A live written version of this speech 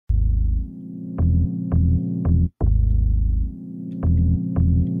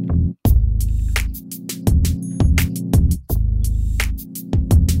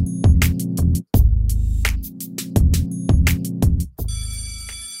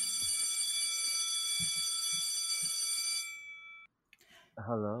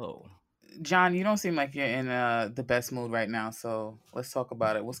Hello. John, you don't seem like you're in the best mood right now, so let's talk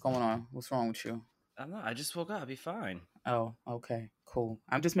about it. What's going on? What's wrong with you? I'm not. I just woke up. I'll be fine. Oh, okay, cool.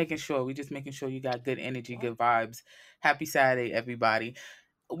 I'm just making sure. We just making sure you got good energy, good vibes. Happy Saturday, everybody.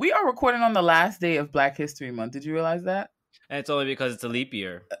 We are recording on the last day of Black History Month. Did you realize that? And it's only because it's a leap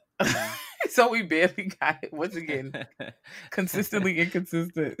year. So we barely got it. Once again, consistently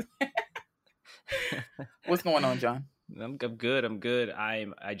inconsistent. What's going on, John? I'm good. I'm good.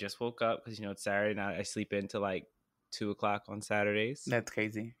 I just woke up because it's Saturday night. I sleep in till like 2 o'clock on Saturdays. That's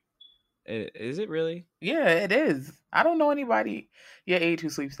crazy. Is it really? Yeah, it is. I don't know anybody your age who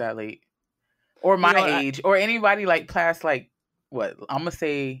sleeps that late, or my age, or anybody like past like what? I'm gonna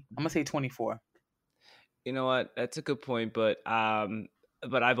say 24. You know what? That's a good point, but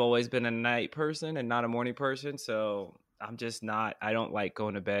I've always been a night person and not a morning person, so I'm just not. I don't like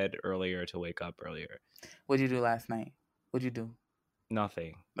going to bed earlier to wake up earlier. What'd you do last night? What'd you do?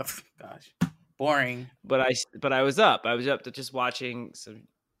 Nothing. Gosh, boring. But I was up. I was up to just watching some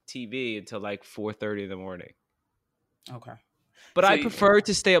TV until like 4:30 in the morning. Okay. But I prefer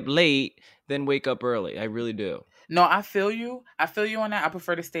to stay up late than wake up early. I really do. No, I feel you. I feel you on that. I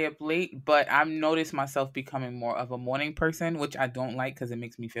prefer to stay up late, but I've noticed myself becoming more of a morning person, which I don't like because it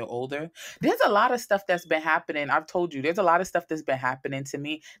makes me feel older. There's a lot of stuff that's been happening. I've told you, there's a lot of stuff that's been happening to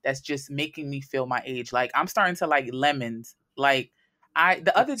me that's just making me feel my age. Like I'm starting to like lemons. Like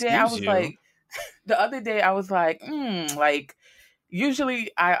the other day I was like, like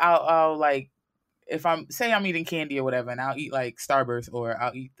usually I'll like if I'm eating candy or whatever, and I'll eat like Starburst or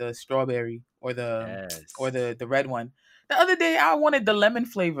I'll eat the strawberry or the red one. The other day I wanted the lemon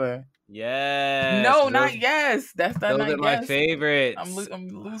flavor. Yes. No, not yes. That's not. Those are my favorites. I'm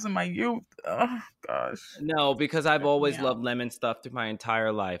losing my youth. Oh gosh. No, because I've always loved lemon stuff through my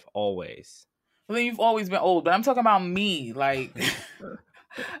entire life. Always. Well, then you've always been old, but I'm talking about me. Like,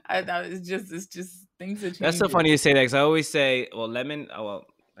 it's just things that. That's so funny you say that because I always say, well, lemon. Oh, well,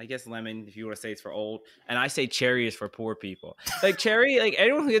 I guess lemon, if you want to say it's for old, and I say cherry is for poor people. Like cherry, like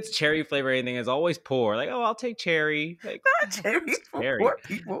anyone who gets cherry flavor or anything is always poor. Like, oh, I'll take cherry. Like, not cherry for poor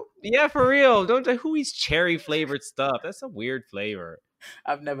people. Yeah, for real. Don't who eats cherry flavored stuff? That's a weird flavor.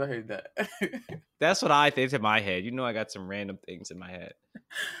 I've never heard that. That's what I think in my head. I got some random things in my head.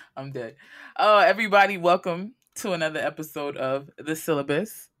 I'm dead. Oh, everybody, welcome to another episode of The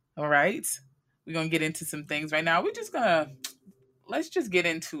Syllabus. All right. We're going to get into some things right now. Let's just get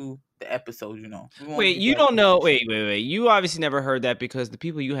into the episode, Wait, you don't know. Wait. You obviously never heard that because the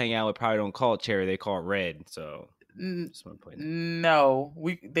people you hang out with probably don't call it cherry. They call it red. So, just want to point no,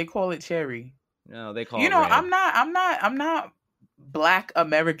 they call it cherry. No, they call it red. I'm not Black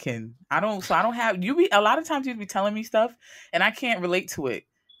American. I don't have a lot of times you'd be telling me stuff and I can't relate to it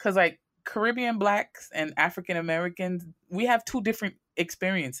because like Caribbean blacks and African Americans, we have two different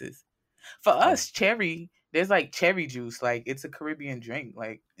experiences. For us, cherry, there's like cherry juice, like it's a Caribbean drink,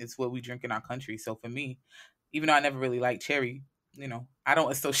 like it's what we drink in our country. So for me, even though I never really liked cherry, I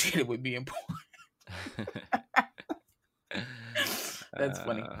don't associate it with being poor. That's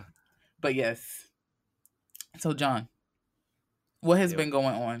funny. But yes. So John, what has been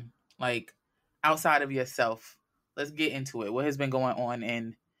going on, like, outside of yourself? Let's get into it. What has been going on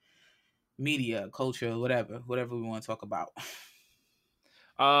in media, culture, whatever we want to talk about?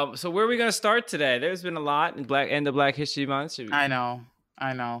 So where are we gonna start today? There's been a lot in Black History Month. I know,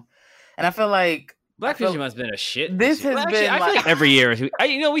 and I feel like Black History Month's been a shit. This has been. I feel like every year.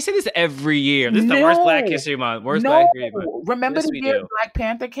 We say this every year. This is the worst Black History Month. Black History Month. Remember the year Black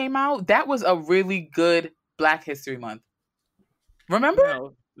Panther came out? That was a really good Black History Month. Remember? No,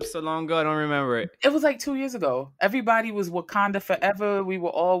 it was so long ago. I don't remember it. It was like 2 years ago. Everybody was Wakanda forever. We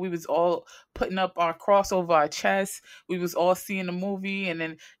was all putting up our cross over our chest. We was all seeing the movie, and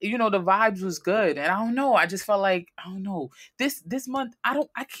then the vibes was good. And I don't know. I just felt like this month.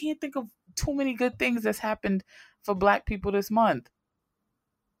 I can't think of too many good things that's happened for Black people this month.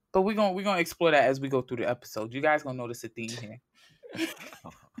 But we're gonna explore that as we go through the episode. You guys gonna notice a theme here.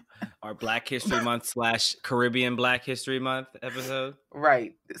 Our Black History Month / Caribbean Black History Month episode.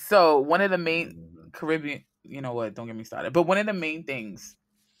 Right. So one of the main Caribbean, don't get me started. But one of the main things,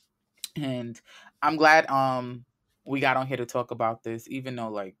 and I'm glad we got on here to talk about this, even though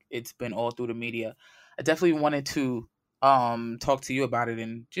like it's been all through the media. I definitely wanted to talk to you about it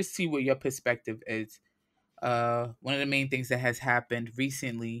and just see what your perspective is. One of the main things that has happened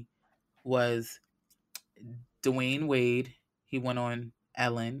recently was Dwayne Wade. He went on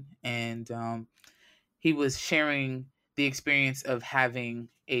Ellen and he was sharing the experience of having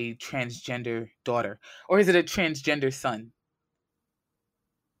a transgender daughter, or is it a transgender son?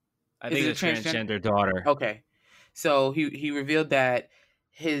 I think it's a transgender daughter. Okay, so he revealed that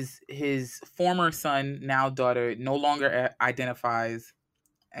his former son, now daughter, no longer identifies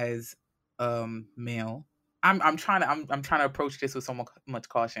as male. I'm trying to I'm trying to approach this with so much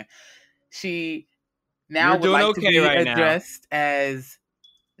caution. She now You're would doing like to okay be right now. addressed as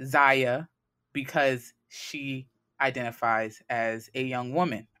Zaya because she identifies as a young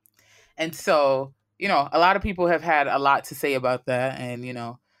woman. And so, a lot of people have had a lot to say about that. And,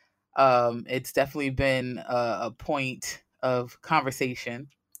 it's definitely been a point of conversation.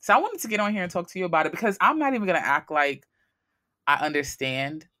 So I wanted to get on here and talk to you about it because I'm not even going to act like I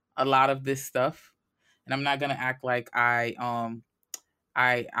understand a lot of this stuff. And I'm not going to act like I am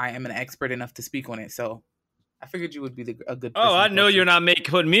an expert enough to speak on it. So I figured you would be a good Oh, person I to know talk to. you're not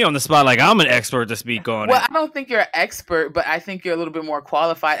putting me on the spot like I'm an expert to speak on Well, it. I don't think you're an expert, but I think you're a little bit more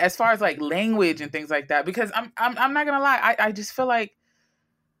qualified as far as like language and things like that. Because I'm not gonna lie, I just feel like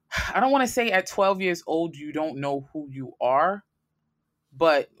I don't want to say at 12 years old you don't know who you are,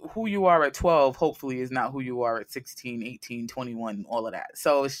 but who you are at 12 hopefully is not who you are at 16, 18, 21, all of that.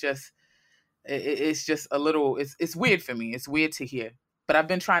 So it's just a little it's weird for me. It's weird to hear. But I've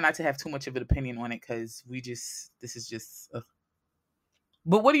been trying not to have too much of an opinion on it because this is just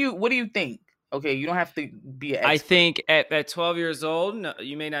But what do you think? Okay, you don't have to be an I expert. think at 12 years old, no,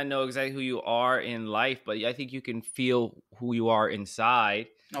 you may not know exactly who you are in life, but I think you can feel who you are inside.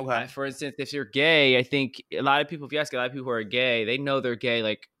 Okay. For instance, if you're gay, I think a lot of people, if you ask a lot of people who are gay, they know they're gay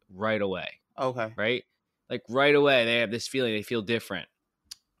like right away, Okay. right? Like right away, they have this feeling, they feel different.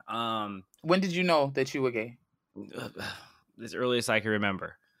 When did you know that you were gay? As early as I can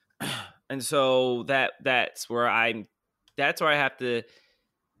remember. And so that's where I have to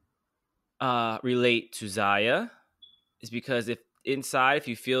relate to Zaya, is because if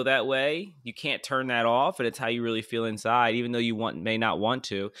you feel that way, you can't turn that off, and it's how you really feel inside, even though you may not want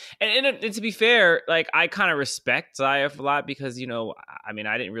to. And to be fair, like I kind of respect Zaya a lot because I mean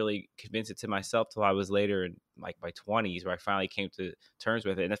I didn't really convince it to myself till I was later in like my 20s where I finally came to terms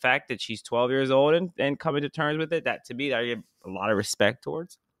with it. And the fact that she's 12 years old and coming to terms with it, that to me, I give a lot of respect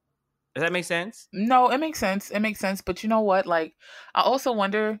towards. Does that make sense? No, it makes sense. It makes sense. But you know what? Like, I also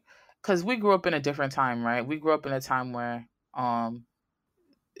wonder because we grew up in a different time, right? We grew up in a time where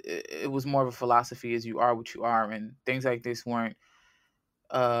it was more of a philosophy as you are what you are, and things like this weren't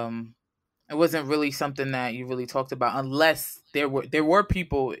um it wasn't really something that you really talked about unless there were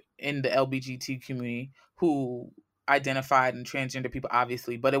people in the LBGT community who identified and transgender people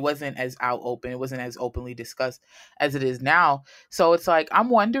obviously, but it wasn't as open, it wasn't as openly discussed as it is now. So it's like I'm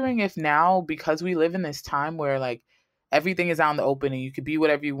wondering if now, because we live in this time where like everything is out in the open and you could be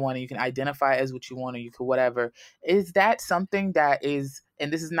whatever you want and you can identify as what you want or you could whatever, is that something that is,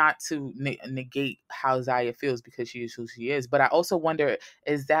 and this is not to negate how Zaya feels because she is who she is, but I also wonder,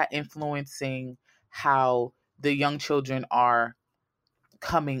 is that influencing how the young children are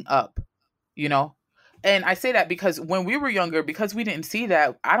coming up, you know? And I say that because when we were younger, because we didn't see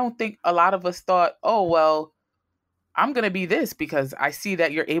that, I don't think a lot of us thought, oh, well, I'm going to be this because I see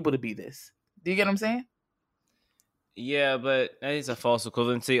that you're able to be this. Do you get what I'm saying? Yeah, but that is a false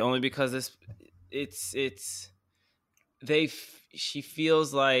equivalency only because it's she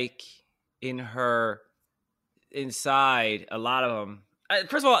feels like in her inside, a lot of them.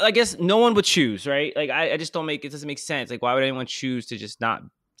 First of all, I guess no one would choose, right? Like I just don't make it, doesn't make sense. Like why would anyone choose to just not,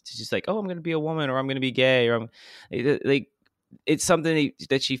 to just like, oh, I'm gonna be a woman or I'm gonna be gay or I'm like, it's something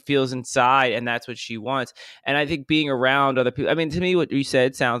that she feels inside and that's what she wants. And I think being around other people, I mean, to me what you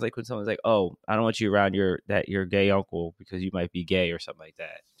said sounds like when someone's like, oh, I don't want you around your gay uncle because you might be gay or something like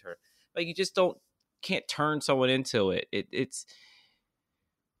that. Like you just can't turn someone into it. It's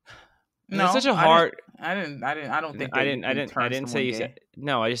No, such a hard. I don't think that you can I turn didn't say someone you said gay.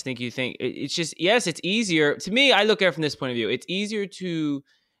 no. I just think you think it's just, yes, it's easier to me. I look at it from this point of view. It's easier to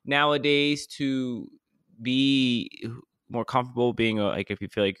nowadays to be more comfortable being like if you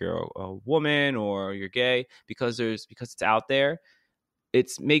feel like you're a woman or you're gay because it's out there.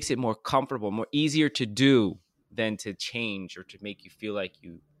 It makes it more comfortable, more easier to do than to change or to make you feel like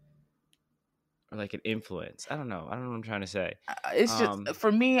you are like an influence. I don't know. I don't know what I'm trying to say. It's just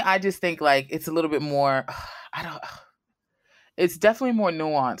for me, I just think like it's a little bit more. I don't. It's definitely more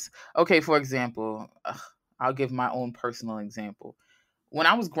nuanced. Okay, for example, I'll give my own personal example. When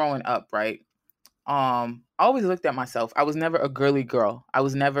I was growing up, right? I always looked at myself. I was never a girly girl. I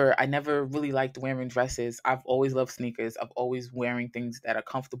never really liked wearing dresses. I've always loved sneakers. I've always wearing things that are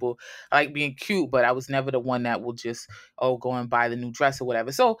comfortable. I like being cute, but I was never the one that will just, oh, go and buy the new dress or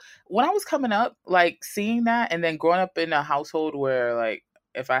whatever. So when I was coming up, like seeing that and then growing up in a household where like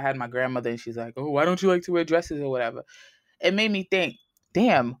if I had my grandmother and she's like, oh, why don't you like to wear dresses or whatever? It made me think,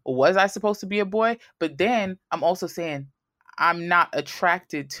 damn, was I supposed to be a boy? But then I'm also saying, I'm not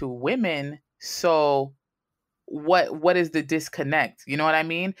attracted to women, so what is the disconnect? You know what I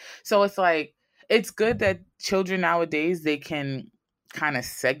mean? So it's like it's good that children nowadays they can kind of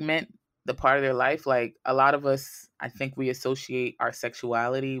segment the part of their life. Like a lot of us, I think we associate our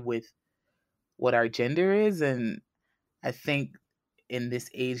sexuality with what our gender is, and I think in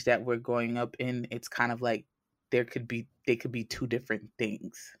this age that we're growing up in, it's kind of like they could be two different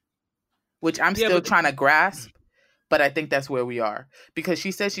things, which I'm Yeah, still but trying to grasp. But I think that's where we are because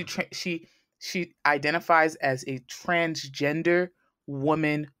she says she identifies as a transgender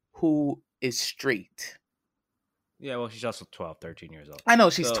woman who is straight. yeah, well, she's also 12, 13 years old. I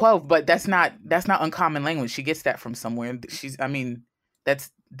know she's So 12, but that's not uncommon language. She gets that from somewhere. She's I mean, that's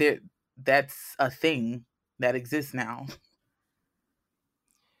there that's a thing that exists now.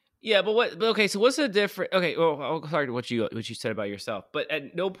 yeah, but okay, so what's the difference? Okay, well, I'll start what you said about yourself. But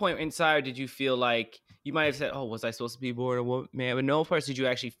at no point inside did you feel like you might have said, "Oh, was I supposed to be born a woman?" Man, but no part did you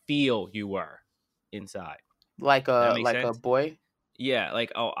actually feel you were inside. Like That a makes sense. boy. Yeah,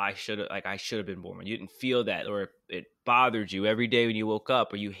 like oh, I should have been born. You didn't feel that, or it bothered you every day when you woke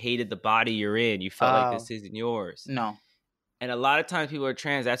up, or you hated the body you're in. You felt like this isn't yours. No. And a lot of times people are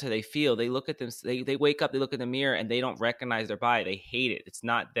trans, that's how they feel. They look at them, they wake up, they look in the mirror and they don't recognize their body. They hate it. It's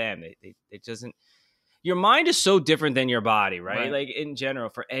not them. It doesn't, your mind is so different than your body, right? Like in general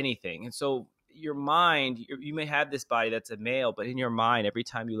for anything. And so your mind, you may have this body that's a male, but in your mind, every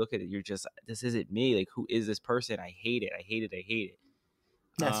time you look at it, you're just, this isn't me. Like, who is this person? I hate it. I hate it. I hate it.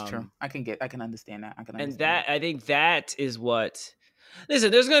 That's true. I can understand that. And that, I think that is what, listen,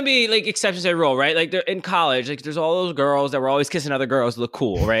 there's going to be like exceptions to the rule, right? Like in college, like there's all those girls that were always kissing other girls to look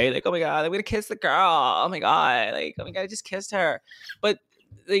cool, right? Like, oh my God, I'm going to kiss the girl. Oh my God. Like, oh my God, I just kissed her. But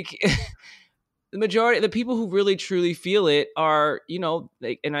like the majority, the people who really truly feel it are, you know,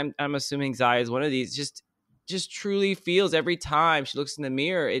 like, and I'm assuming Zaya is one of these, just truly feels every time she looks in the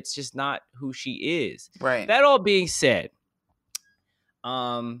mirror, it's just not who she is. Right. That all being said,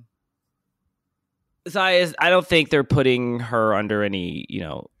 Zaya, I don't think they're putting her under any, you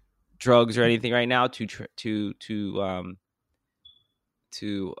know, drugs or anything right now to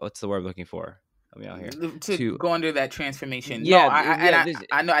what's the word I'm looking for? Help me out here. To go under that transformation. Yeah, no,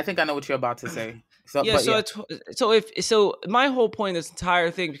 I know. I think I know what you're about to say. So yeah, so my whole point in this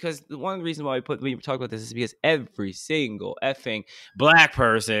entire thing, because one of the reasons why we talk about this is because every single effing black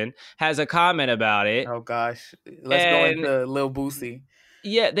person has a comment about it. Oh gosh, let's go into Lil Boosie.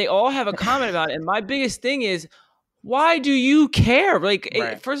 Yeah, they all have a comment about it. And my biggest thing is, why do you care? Like,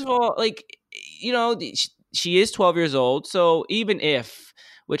 first of all, like, you know, she is 12 years old. So even if,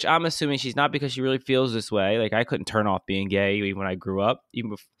 which I'm assuming she's not because she really feels this way. Like, I couldn't turn off being gay even when I grew up.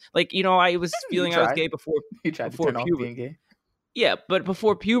 Even before, like, you know, I was feeling I was gay before. You tried before to turn off being gay? Yeah, but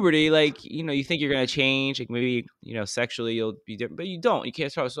before puberty, like, you know, you think you're going to change. Like, maybe, you know, sexually you'll be different. But you don't. You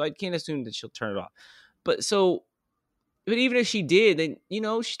can't start. So I can't assume that she'll turn it off. But even if she did, then, you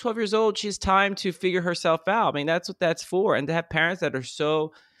know, she's 12 years old. She has time to figure herself out. I mean, that's what that's for. And to have parents that are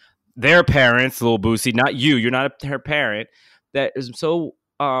so, their parents, Lil Boosie, not you, you're not her parent, that is so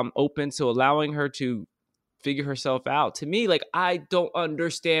open to allowing her to figure herself out. To me, like, I don't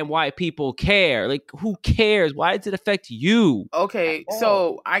understand why people care. Like, who cares? Why does it affect you? Okay,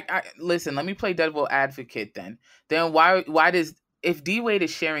 so I listen, let me play devil advocate then. Then why does, if D-Wade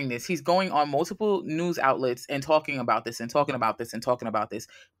is sharing this, he's going on multiple news outlets and talking about this and talking about this and talking about this.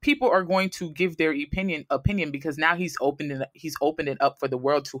 People are going to give their opinion because now he's opened it up for the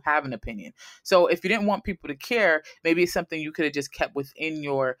world to have an opinion. So if you didn't want people to care, maybe it's something you could have just kept within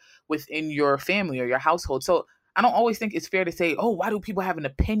your family or your household. So I don't always think it's fair to say, oh, why do people have an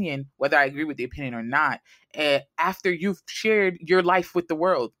opinion, whether I agree with the opinion or not, after you've shared your life with the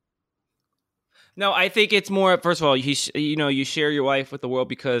world. No, I think it's more, first of all, you share your life with the world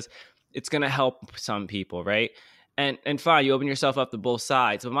because it's going to help some people, right? And fine, you open yourself up to both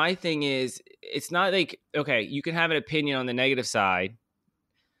sides. But my thing is, it's not like, okay, you can have an opinion on the negative side,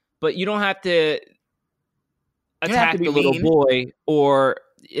 but you don't have to attack the little boy, or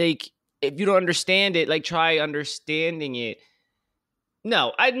like, if you don't understand it, like, try understanding it.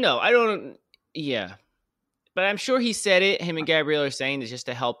 No, I don't. Yeah. But I'm sure he said it. Him and Gabrielle are saying this just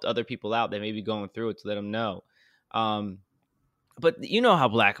to help other people out that may be going through it, to let them know. But you know how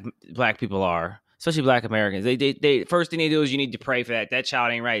black people are, especially black Americans. They first thing they do is you need to pray for that. That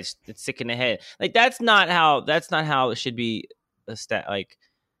child ain't right. It's sick in the head. Like, that's not how it should be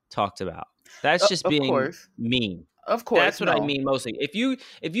talked about. That's just being mean. Of course, that's what I mean mostly. If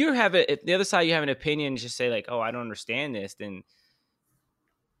the other side, you have an opinion, just say like, oh, I don't understand this, then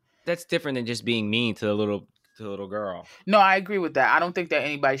that's different than just being mean to the little girl. No, I agree with that. I don't think that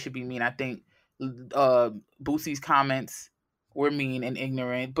anybody should be mean. I think Boosie's comments we're mean and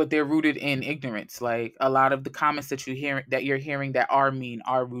ignorant, but they're rooted in ignorance. Like a lot of the comments that you're hearing that are mean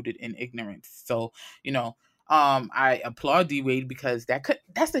are rooted in ignorance. So, you know, I applaud D Wade because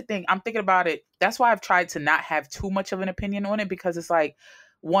that's the thing. I'm thinking about it. That's why I've tried to not have too much of an opinion on it, because it's like,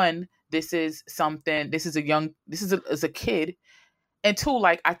 one, this is a kid. And two,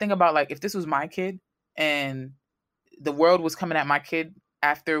 like I think about like if this was my kid and the world was coming at my kid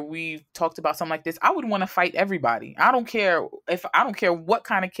after we talked about something like this, I would want to fight everybody. I don't care what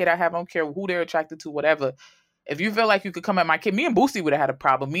kind of kid I have. I don't care who they're attracted to, whatever. If you feel like you could come at my kid, me and Boosie would have had a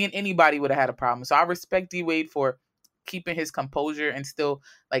problem. Me and anybody would have had a problem. So I respect D Wade for keeping his composure and still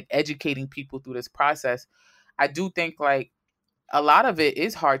like educating people through this process. I do think like a lot of it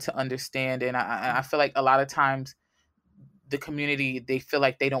is hard to understand, and I feel like a lot of times the community, they feel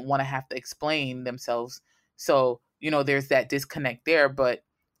like they don't want to have to explain themselves. So, you know, there's that disconnect there. But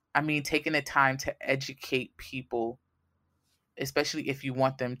I mean, taking the time to educate people, especially if you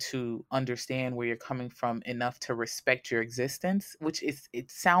want them to understand where you're coming from enough to respect your existence, which is,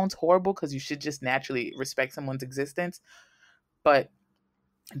 it sounds horrible because you should just naturally respect someone's existence. But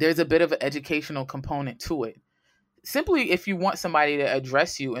there's a bit of an educational component to it. Simply if you want somebody to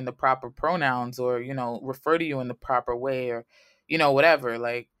address you in the proper pronouns, or, you know, refer to you in the proper way, or, you know, whatever.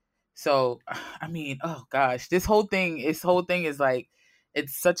 Like, so I mean, oh gosh, this whole thing is like,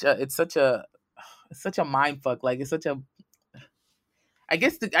 it's such a mind fuck. Like, it's such a, I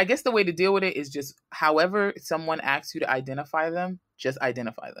guess the way to deal with it is just however someone asks you to identify them, just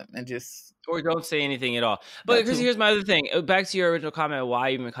identify them and just, or don't say anything at all. But because here's my other thing, back to your original comment,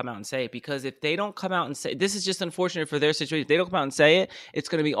 why even come out and say it? Because if they don't come out and say, this is just unfortunate for their situation. If they don't come out and say it, it's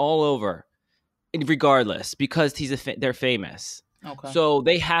going to be all over, regardless, because they're famous. Okay. So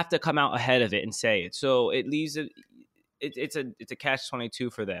they have to come out ahead of it and say it. So it leaves it's a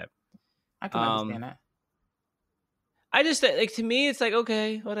catch-22 for them. I can understand that. I just, like, to me, it's like,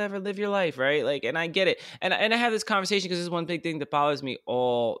 okay, whatever, live your life, right? Like, and I get it. And I have this conversation because this is one big thing that bothers me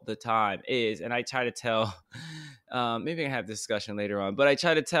all the time is, and I try to tell, maybe I can have this discussion later on, but I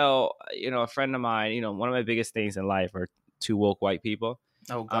try to tell, you know, a friend of mine, you know, one of my biggest things in life are two woke white people.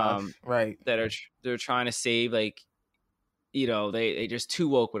 Oh gosh, right. They're trying to save, like, you know, they just too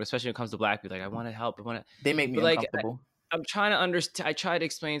woke, but especially when it comes to black people, like, I want to help. They make me uncomfortable. I'm trying to understand. I try to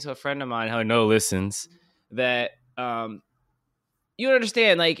explain to a friend of mine who I know listens that, you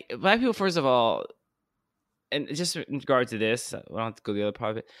understand, like, black people, first of all, and just in regard to this, I don't have to go to the other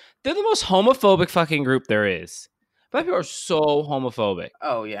part of it, they're the most homophobic fucking group there is. Black people are so homophobic.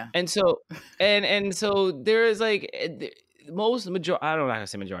 Oh yeah. And so and so there is like most majority, I don't know how to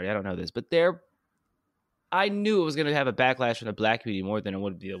say majority, I don't know this, but I knew it was going to have a backlash from the black community more than it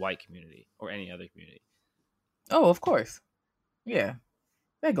would be the white community or any other community. Oh, of course. Yeah.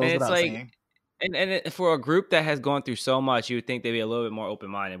 That goes without saying. And for a group that has gone through so much, you would think they'd be a little bit more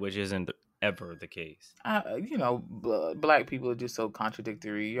open-minded, which isn't ever the case. You know, black people are just so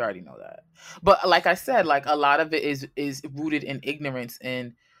contradictory. You already know that. But like I said, like a lot of it is rooted in ignorance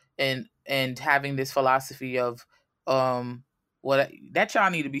and having this philosophy of that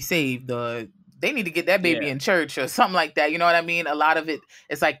child need to be saved. They need to get that baby in church or something like that. You know what I mean? A lot of it,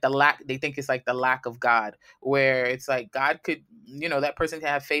 it's like they think it's like the lack of God, where it's like God could, you know, that person can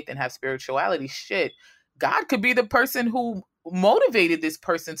have faith and have spirituality. Shit, God could be the person who motivated this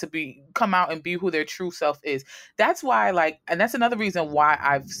person to come out and be who their true self is. That's why, like, and that's another reason why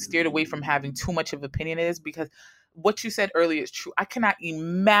I've steered away from having too much of opinion is because what you said earlier is true. I cannot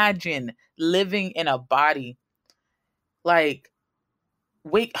imagine living in a body like,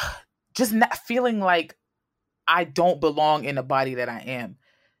 just not feeling like I don't belong in the body that I am.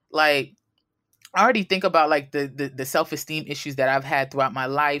 Like, I already think about like the self-esteem issues that I've had throughout my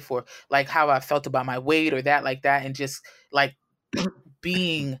life, or like how I felt about my weight or that, like that. And just like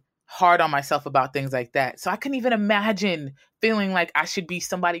being hard on myself about things like that. So I couldn't even imagine feeling like I should be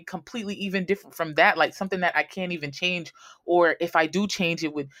somebody completely even different from that, like something that I can't even change. Or if I do change,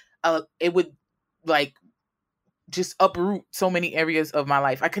 it would like just uproot so many areas of my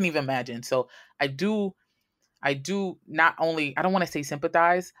life. I couldn't even imagine. So I do not only, I don't want to say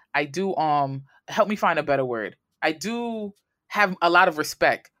sympathize. I do, help me find a better word. I do have a lot of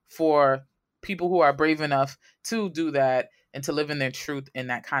respect for people who are brave enough to do that and to live in their truth in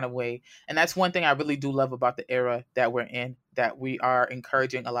that kind of way. And that's one thing I really do love about the era that we're in, that we are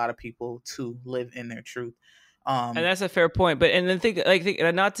encouraging a lot of people to live in their truth. And that's a fair point. But and then think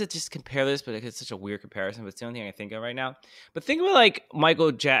not to just compare this, but it's such a weird comparison. But it's the only thing I think of right now. But think about like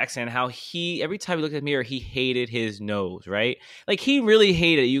Michael Jackson, how he every time he looked in the mirror, he hated his nose, right? Like he really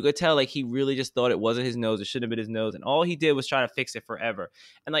hated it. You could tell like he really just thought it wasn't his nose. It shouldn't have been his nose. And all he did was try to fix it forever.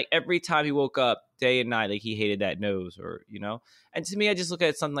 And like every time he woke up, day and night, like he hated that nose, or you know. And to me, I just look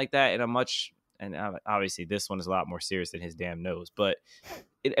at something like that in a much, and obviously this one is a lot more serious than his damn nose, but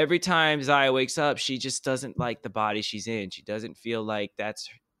every time Zaya wakes up, she just doesn't like the body she's in. She doesn't feel like that's,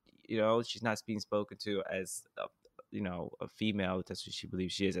 you know, she's not being spoken to as, a female. That's what she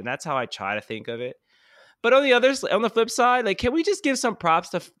believes she is. And that's how I try to think of it. But on the flip side, like, can we just give some props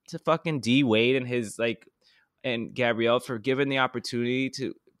to fucking D Wade and his and Gabrielle for giving the opportunity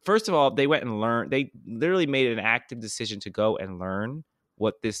to, first of all, they went and learned, they literally made an active decision to go and learn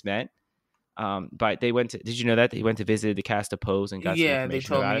what this meant. But they went to, did you know that they went to visit the cast of Pose and got some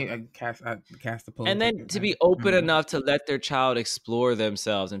information about it? Yeah, they told me cast of Pose. And then to be open enough to let their child explore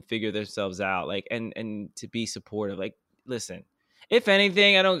themselves and figure themselves out, like, and to be supportive. Like, listen, if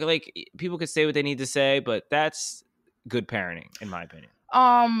anything, I don't like, people could say what they need to say, but that's good parenting, in my opinion.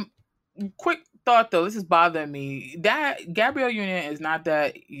 Quick thought though, this is bothering me. That Gabrielle Union is not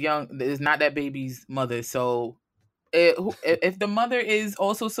that young, is not that baby's mother, so. If the mother is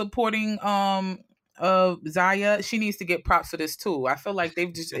also supporting Zaya, she needs to get props for this too. I feel like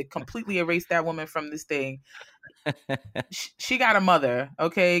they've just completely erased that woman from this thing. She got a mother,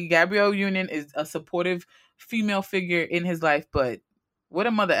 okay? Gabrielle Union is a supportive female figure in his life, but where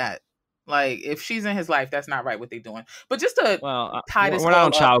the mother at? Like, if she's in his life, that's not right what they're doing. But just to tie this, we're not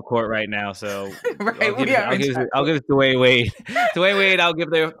on child court right now, so right, I'll give it to Dwayne Wade. Dwayne Wade, I'll give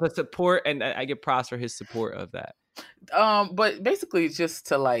the support, and I give props for his support of that. But basically, just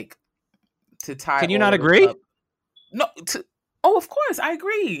to tie. Can you not agree? No. Of course, I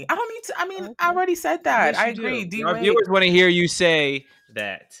agree. I don't need to. I mean, okay. I already said that. Yes, I agree. Our viewers want to hear you say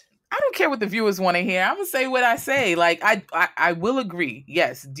that. I don't care what the viewers want to hear. I'm gonna say what I say. Like I will agree.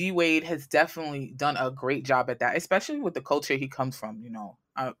 Yes, D Wade has definitely done a great job at that, especially with the culture he comes from.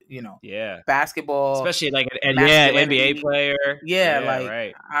 Yeah, basketball, especially like an NBA player. Yeah,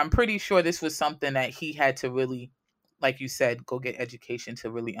 right. I'm pretty sure this was something that he had to really, like you said, go get education to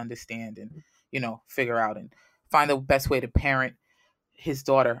really understand and figure out and find the best way to parent his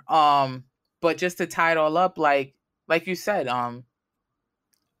daughter. But just to tie it all up, like you said,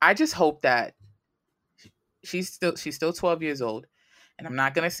 I just hope that she's still 12 years old, and I'm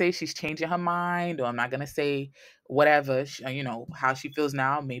not gonna say she's changing her mind, or I'm not gonna say whatever, how she feels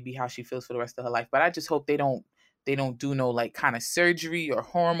now, maybe how she feels for the rest of her life. But I just hope they don't do no like kind of surgery or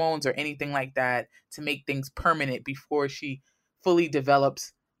hormones or anything like that to make things permanent before she fully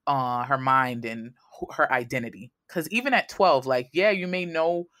develops her mind and her identity. Because even at 12, you may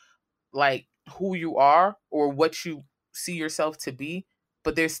know like who you are or what you see yourself to be,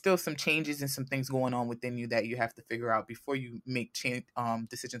 but there's still some changes and some things going on within you that you have to figure out before you make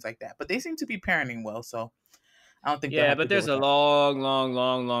decisions like that. But they seem to be parenting well, so I don't think. Yeah, but there's a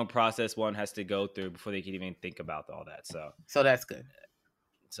long process one has to go through before they can even think about all that. So that's good.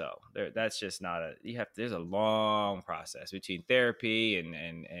 So that's just not there's a long process between therapy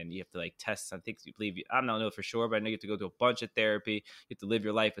and you have to like test some things. I don't know for sure, but I know you have to go through a bunch of therapy. You have to live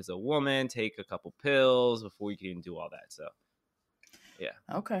your life as a woman, take a couple pills before you can even do all that. So. Yeah.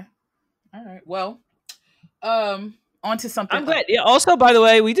 Okay. All right. Well, on to something. I'm glad. Yeah. Also, by the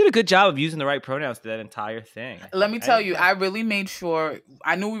way, we did a good job of using the right pronouns to that entire thing. Let me tell you, I really made sure.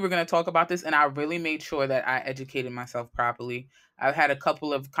 I knew we were going to talk about this, and I really made sure that I educated myself properly. I've had a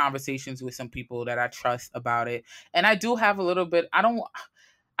couple of conversations with some people that I trust about it, and I do have a little bit. I don't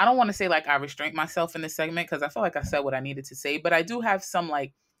want to say like I restrained myself in this segment because I feel like I said what I needed to say, but I do have some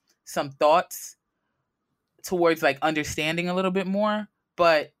thoughts towards like understanding a little bit more.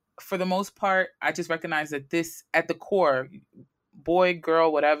 But for the most part, I just recognize that this, at the core, boy,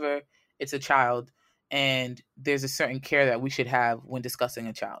 girl, whatever, it's a child, and there's a certain care that we should have when discussing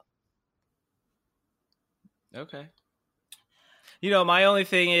a child. Okay. My only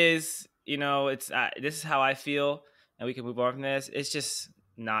thing is, it's this is how I feel, and we can move on from this. It's just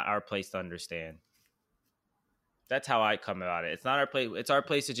not our place to understand. That's how I come about it. It's not our place. It's our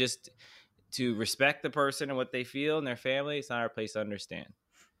place to respect the person and what they feel and their family. It's not our place to understand.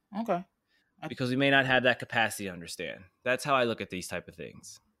 Okay. Because we may not have that capacity to understand. That's how I look at these type of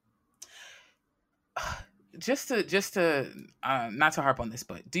things. Just to not to harp on this,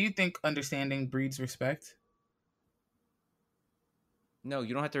 but do you think understanding breeds respect? No,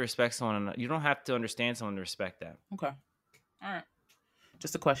 you don't have to respect someone. You don't have to understand someone to respect them. Okay. All right.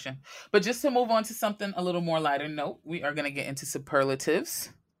 Just a question. But just to move on to something a little more lighter note, we are going to get into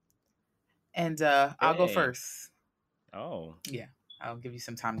superlatives. And I'll go Dang. first. Oh. Yeah, I'll give you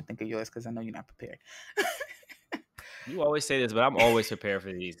some time to think of yours because I know you're not prepared. You always say this, but I'm always prepared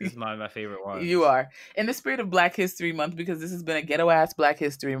for these. This is my favorite You ones. are. In the spirit of Black History Month, because this has been a ghetto ass Black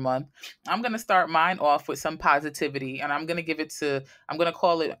History Month, I'm going to start mine off with some positivity and I'm going to give it to, I'm going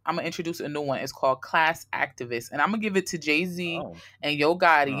to introduce a new one. It's called Class Activist. And I'm going to give it to Jay-Z Oh. and Yo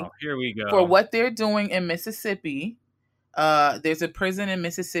Gotti Oh, here we for go. what they're doing in Mississippi. There's a prison in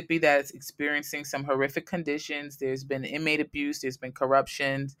Mississippi that's experiencing some horrific conditions. There's been inmate abuse. There's been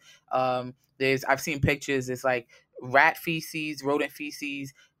corruption. I've seen pictures. It's like rat feces, rodent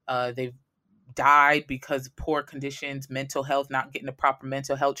feces. They've died because of poor conditions, mental health, not getting the proper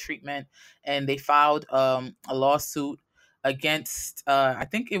mental health treatment, and they filed a lawsuit against. I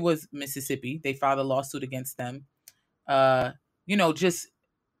think it was Mississippi. They filed a lawsuit against them. Just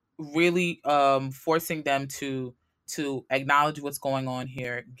really forcing them to acknowledge what's going on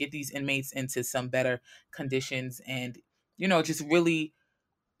here, get these inmates into some better conditions, and just really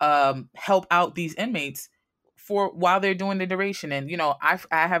help out these inmates for while they're doing the duration. And I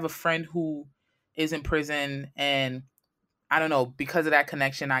have a friend who is in prison, and I don't know, because of that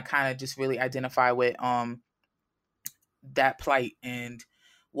connection, I kind of just really identify with that plight. And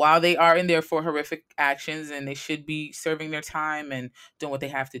while they are in there for horrific actions and they should be serving their time and doing what they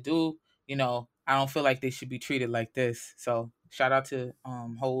have to do, I don't feel like they should be treated like this. So shout out to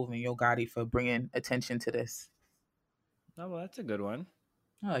Hove and Yo Gotti for bringing attention to this. Oh, well, that's a good one.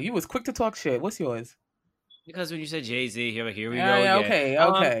 Oh, you was quick to talk shit. What's yours? Because when you said Jay-Z, here we go Yeah, again.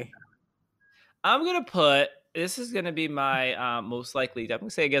 okay. I'm gonna put this is gonna be my most likely. I'm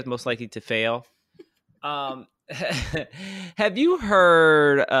gonna say I guess most likely to fail. Have you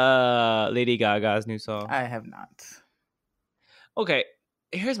heard Lady Gaga's new song? I have not. Okay,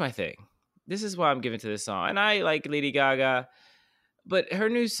 here's my thing. This is why I'm giving to this song, and I like Lady Gaga, but her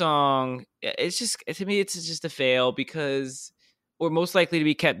new song, it's just to me, it's just a fail because, or most likely to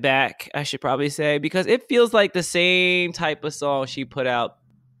be kept back, I should probably say, because it feels like the same type of song she put out,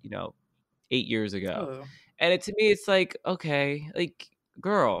 8 years ago, and to me, it's like, okay, like,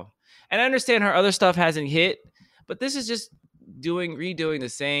 girl, and I understand her other stuff hasn't hit, but this is just redoing the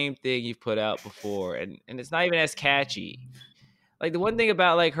same thing you've put out before, and it's not even as catchy. Like the one thing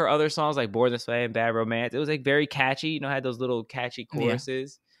about like her other songs, like Born This Way and Bad Romance, it was like very catchy. Had those little catchy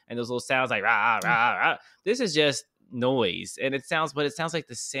choruses and those little sounds like rah rah rah. This is just noise, and it sounds like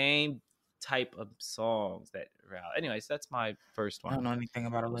the same type of songs that. Anyways, that's my first one. I don't know anything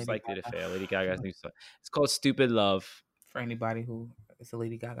about a Most Lady likely Gaga. to fail. Lady Gaga's new song. It's called "Stupid Love." For anybody who is a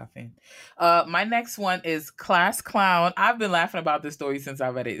Lady Gaga fan. My next one is Class Clown. I've been laughing about this story since I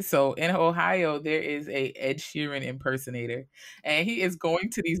read it. So in Ohio, there is a Ed Sheeran impersonator, and he is going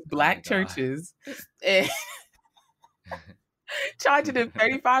to these black churches and charging them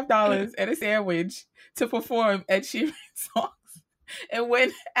 $35 and a sandwich to perform Ed Sheeran songs. And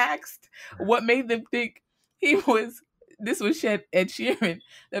when asked what made them think this was Ed Sheeran,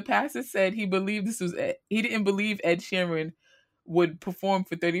 the pastor said he didn't believe Ed Sheeran would perform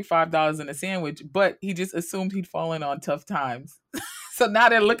for $35 and a sandwich, but he just assumed he'd fallen on tough times. So now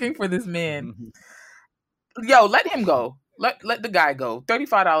they're looking for this man. Yo, let him go. Let the guy go.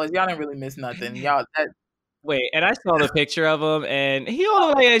 $35. Y'all didn't really miss nothing. Y'all. Wait, and I saw the picture of him, and he don't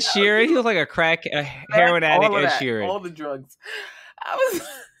look like Ed Sheeran. He looks like a heroin addict Ed Sheeran. All the drugs. I was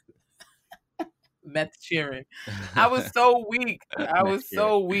meth Sheeran. I was so weak.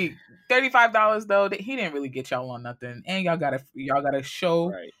 $35 though. He didn't really get y'all on nothing. And y'all got a show.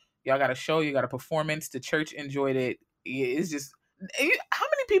 Right. Y'all got a show. You got a performance. The church enjoyed it. It's just how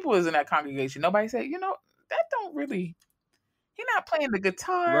many people is in that congregation? Nobody said, that don't really. He not playing the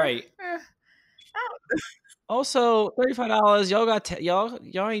guitar. Right. Also, $35. Y'all got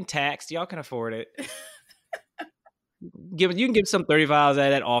y'all ain't taxed. Y'all can afford it. You can give some $35 at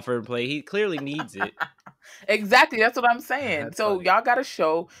that offer and play. He clearly needs it. Exactly, that's what I'm saying. That's so funny. Y'all got a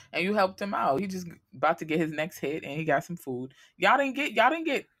show and you helped him out. He just about to get his next hit and he got some food. Y'all didn't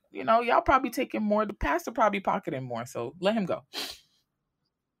get. Y'all probably taking more. The pastor probably pocketing more. So let him go.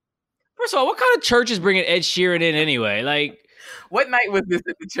 First of all, what kind of church is bringing Ed Sheeran in anyway? Like, what night was this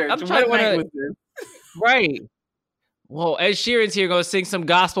at the church? What night was this? Right. Well, Ed Sheeran's here going to sing some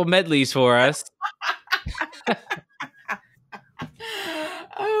gospel medleys for us.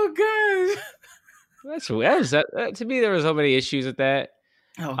 Oh god, to me there were so many issues with that.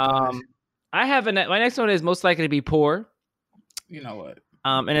 Oh, I have my next one is most likely to be poor. You know what?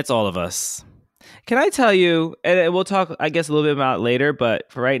 And it's all of us. Can I tell you? And we'll talk, I guess, a little bit about it later.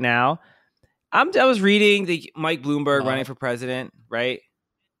 But for right now, I was reading the Mike Bloomberg running for president, right?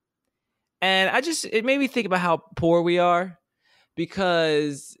 And it made me think about how poor we are,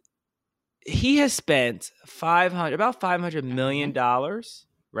 because he has spent about $500 million,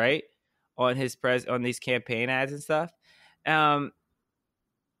 right, on his on these campaign ads and stuff. Do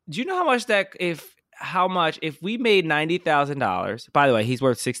you know how much if we made $90,000? By the way, he's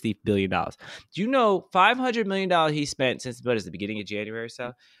worth $60 billion. Do you know $500 million he spent since what is the beginning of January or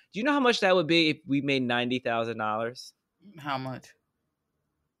so? Do you know how much that would be if we made $90,000? How much?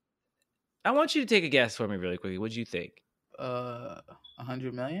 I want you to take a guess for me really quickly. What do you think?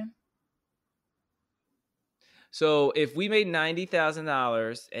 100 million. So if we made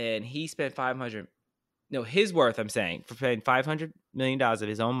 $90,000 and he spent 500, no, his worth, I'm saying, for paying $500 million of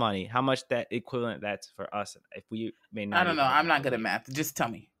his own money, how much that equivalent that's for us if we made I don't know. I'm not good at math. Just tell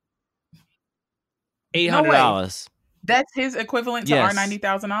me. $800. No, that's his equivalent to our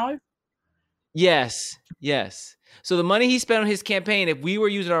 $90,000? Yes. So the money he spent on his campaign, if we were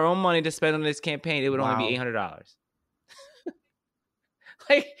using our own money to spend on this campaign, it would only be $800.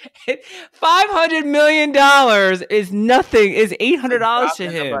 Like $500 million is nothing. Is $800 to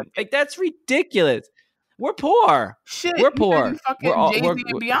him? Like that's ridiculous. We're poor. Shit, we're poor. Fucking Jay-Z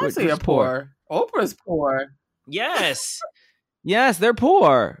and Beyonce are poor. Oprah's poor. Yes, they're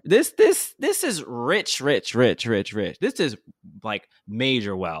poor. This is rich. This is like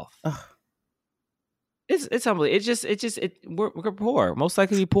major wealth. Ugh. It's unbelievable. We're poor. Most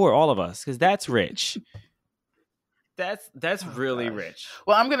likely be poor, all of us, because that's rich. That's really rich.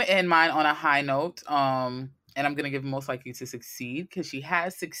 Well, I'm gonna end mine on a high note. And I'm gonna give Most Likely to Succeed because she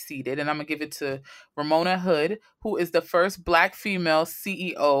has succeeded, and I'm gonna give it to Ramona Hood, who is the first Black female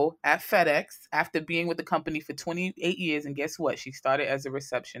CEO at FedEx after being with the company for 28 years. And guess what? She started as a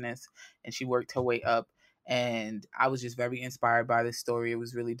receptionist and she worked her way up. And I was just very inspired by this story. It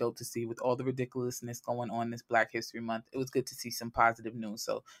was really dope to see with all the ridiculousness going on this Black History Month. It was good to see some positive news.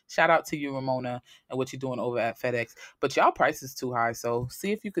 So shout out to you, Ramona, and what you're doing over at FedEx. But y'all price is too high. So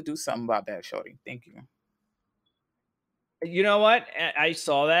see if you could do something about that, shorty. Thank you. You know what? I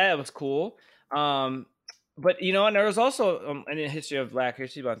saw that. It was cool. But you know, and there was also in the history of Black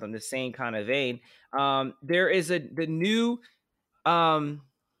History Month on the same kind of vein. There is the new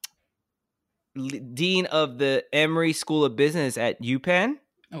dean of the Emory School of Business at UPenn,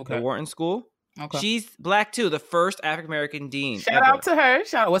 the Wharton School. Okay. She's Black too, the first African American dean. Shout out to her.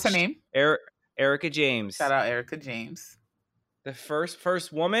 What's her name? Erica James. Shout out Erica James. The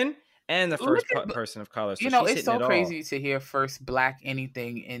first woman and the first person of color. So you know, it's so crazy to hear first Black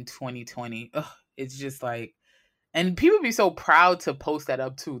anything in 2020. Ugh, it's just like, and people be so proud to post that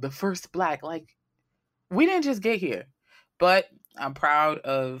up too. The first Black, like, we didn't just get here, but I'm proud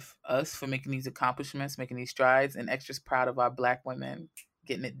of us for making these accomplishments, making these strides, and extra proud of our Black women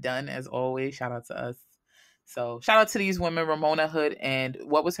getting it done as always. Shout out to us. So shout out to these women, Ramona Hood, and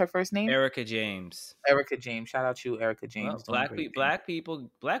what was her first name? Erica James. Erica James. Shout out to Erica James. Well,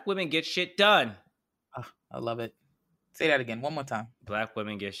 Black women get shit done. Oh, I love it. Say that again, one more time. Black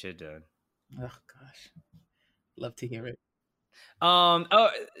women get shit done. Oh gosh, love to hear it.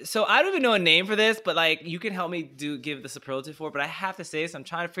 So I don't even know a name for this, but like you can help me give the superlative for it. But I have to say this: I'm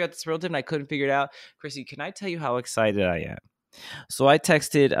trying to figure out the superlative, and I couldn't figure it out. Chrissy, can I tell you how excited I am? So I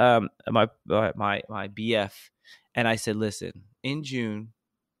texted my BF, and I said, "Listen, in June,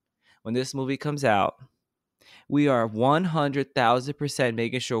 when this movie comes out, we are 100,000%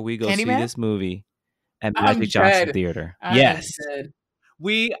 making sure we go see this movie at Magic Johnson Theater. Yes."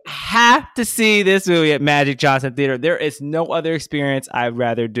 We have to see this movie at Magic Johnson Theater. There is no other experience I'd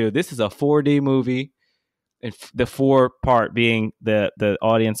rather do. This is a 4D movie, and the 4-part being the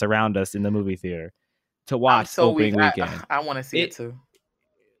audience around us in the movie theater to watch opening weekend. I want to see it too.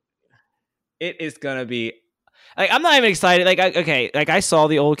 It is gonna be like, I'm not even excited. Like, I saw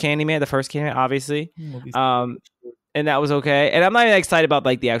the old Candyman, the first Candyman, obviously, and that was okay. And I'm not even excited about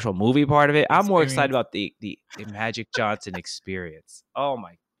like the actual movie part of it. I'm more excited about the Magic Johnson experience. Oh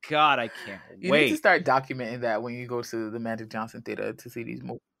my God, I can't wait. You need to start documenting that when you go to the Magic Johnson Theater to see these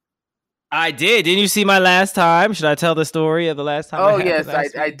movies. I did. Didn't you see my last time? Should I tell the story of the last time? Oh, yes,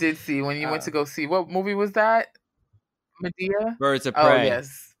 I did see when you went to go see. What movie was that? Medea? Birds of Prey. Oh,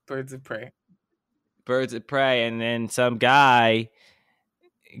 yes. Birds of Prey. Birds of Prey. And then some guy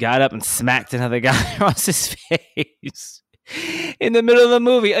got up and smacked another guy across his face in the middle of the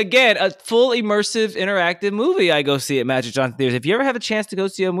movie. Again, a full immersive interactive movie I go see at Magic Johnson Theaters. If you ever have a chance to go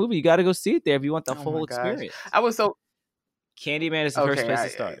see a movie, you got to go see it there if you want the full experience. I was so... Candyman is the first place to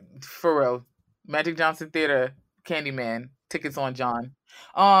start. For real. Magic Johnson Theater, Candyman, tickets on John.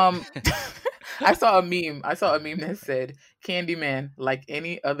 I saw a meme that said, Candyman, like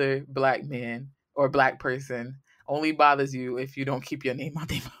any other Black man or Black person, only bothers you if you don't keep your name out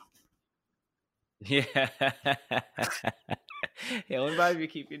their mouth. Yeah. Yeah, only vibe you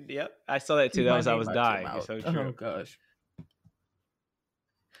keep. Yep, I saw that too. Keep That my was I name was out your dying. It's mouth. so Oh true. gosh.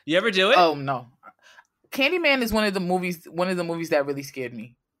 You ever do it? Oh no. Candyman is one of the movies that really scared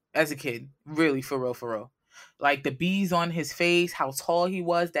me as a kid. Really, for real, for real. Like the bees on his face, how tall he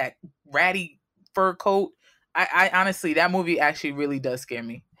was, that ratty fur coat. I honestly, that movie actually really does scare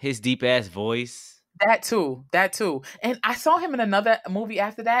me. His deep ass voice. That too, that too. And I saw him in another movie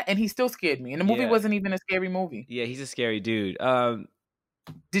after that, and he still scared me. And the movie Yeah, wasn't even a scary movie. yeah, he's a scary dude.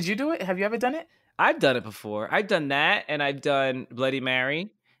 Did you do it? Have you ever done it? I've done it before. I've done that, and I've done Bloody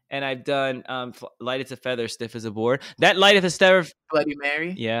Mary, and I've done light as a feather, stiff as a board. That light as a feather, Bloody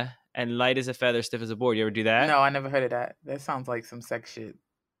Mary? yeah, and light as a feather, stiff as a board. You ever do that? No, I never heard of that. That sounds like some sex shit.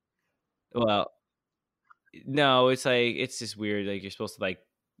 Well, no, it's like it's just weird. Like you're supposed to like.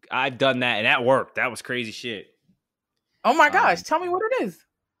 I've done that, and that worked. That was crazy shit. Oh my gosh, tell me what it is.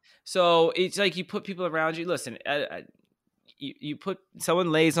 So it's like you put people around you. Listen, you put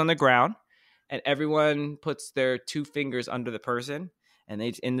someone lays on the ground, and everyone puts their 2 fingers under the person, and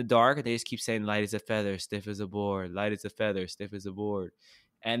they in the dark, and they just keep saying light as a feather, stiff as a board, light as a feather, stiff as a board.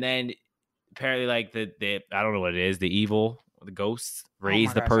 And then apparently like the I don't know what it is, the ghosts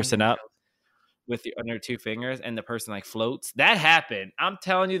raise the person up with under 2 fingers, and the person like floats. That happened. I'm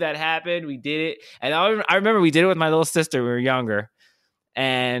telling you, that happened. We did it, and I remember we did it with my little sister when we were younger.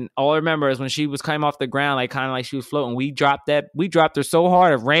 And all I remember is when she was climbing off the ground, like kind of like she was floating. We dropped her so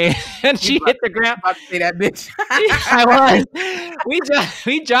hard, it ran, and she hit the ground. About to say that bitch. I was.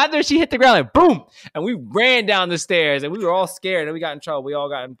 We dropped her. She hit the ground like boom, and we ran down the stairs, and we were all scared, and we got in trouble. We all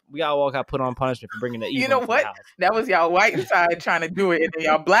got put on punishment for bringing the evil. You know what? That was y'all white side trying to do it, and then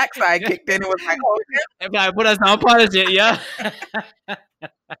y'all black side kicked in. It was like, oh, everybody put us on punishment, yeah.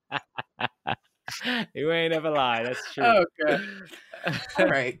 You ain't ever lie. That's true. Oh god. All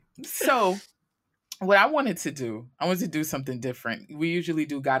right. So what I wanted to do something different. We usually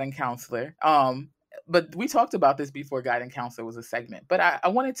do God and Counselor. But we talked about this before God and Counselor was a segment. But I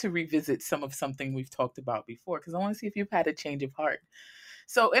wanted to revisit something we've talked about before because I want to see if you've had a change of heart.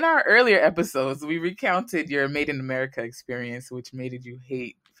 So in our earlier episodes, we recounted your Made in America experience, which made you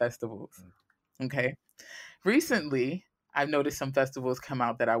hate festivals. Okay. Recently, I've noticed some festivals come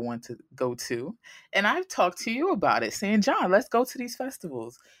out that I want to go to. And I've talked to you about it, saying, John, let's go to these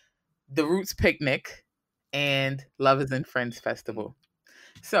festivals. The Roots Picnic and Lovers and Friends Festival.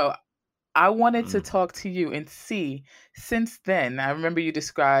 So I wanted to talk to you and see, since then, I remember you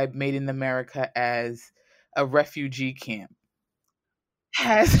described Made in America as a refugee camp.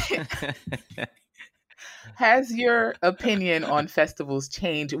 Has your opinion on festivals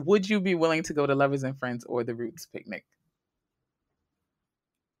changed? Would you be willing to go to Lovers and Friends or the Roots Picnic?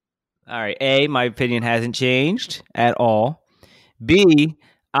 All right. A, my opinion hasn't changed at all. B,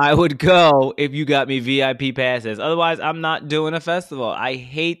 I would go if you got me VIP passes. Otherwise, I'm not doing a festival. I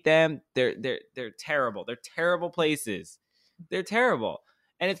hate them. They're terrible. They're terrible places. They're terrible.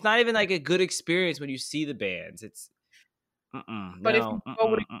 And it's not even like a good experience when you see the bands. It's but if you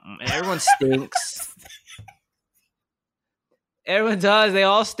go with and everyone stinks. Everyone does. They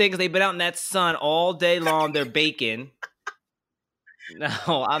all stink because they've been out in that sun all day long. They're baking.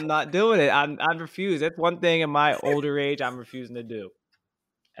 No, I'm not doing it. I'm refused. That's one thing in my older age I'm refusing to do.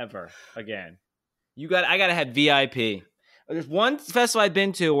 Ever again. I gotta have VIP. There's one festival I've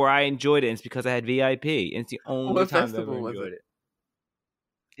been to where I enjoyed it, and it's because I had VIP. And it's the only time I've ever enjoyed it.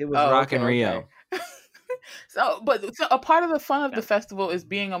 It was Rock in Rio. Okay. So a part of the fun of the festival is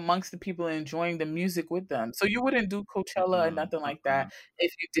being amongst the people and enjoying the music with them. So you wouldn't do Coachella or nothing like that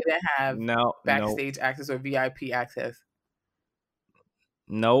if you didn't have backstage access or VIP access.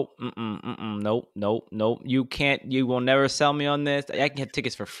 Nope. Nope. You will never sell me on this. I can get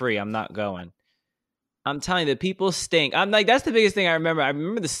tickets for free. I'm not going. I'm telling you, the people stink. I'm like, that's the biggest thing I remember. I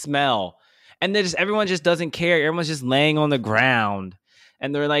remember the smell. And everyone just doesn't care. Everyone's just laying on the ground.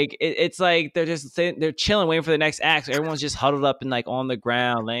 And they're like, it's like they're chilling, waiting for the next act. So everyone's just huddled up and like on the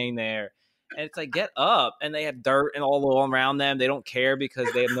ground, laying there. And it's like, get up. And they have dirt and all around them. They don't care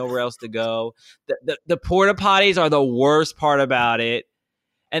because they have nowhere else to go. The porta potties are the worst part about it.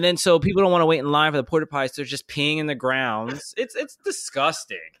 And then so people don't want to wait in line for the porta potties. They're just peeing in the grounds. It's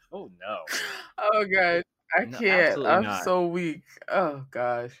disgusting. Oh no. Oh gosh, I can't. I'm so weak. Oh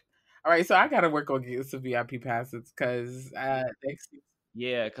gosh. All right, so I gotta work on getting some VIP passes because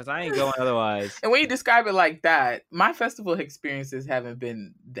yeah, because I ain't going otherwise. And when you describe it like that, my festival experiences haven't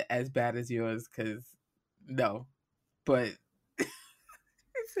been as bad as yours. Because no, but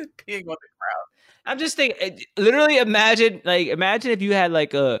it's peeing on the ground. I'm just thinking. Literally, imagine if you had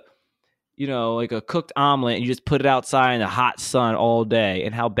like like a cooked omelet and you just put it outside in the hot sun all day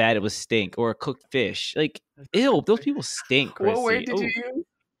and how bad it would stink, or a cooked fish. Like, ew, those people stink, Chrissy. What word did you use?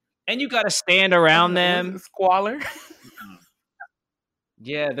 And you got to stand around them. Squalor?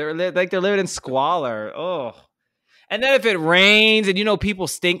 Yeah, they're living in squalor. Oh. And then if it rains and people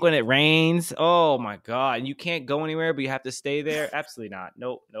stink when it rains, oh my God. And you can't go anywhere, but you have to stay there. Absolutely not.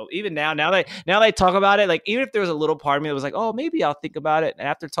 Nope. Even now they talk about it, like even if there was a little part of me that was like, oh, maybe I'll think about it. And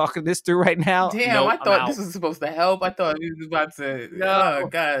after talking this through right now, damn, I thought this was supposed to help. I thought he was about to. No. Oh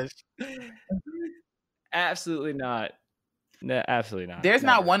gosh. Absolutely not. No, absolutely not. There's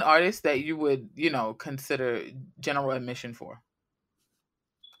not one artist that you would, consider general admission for.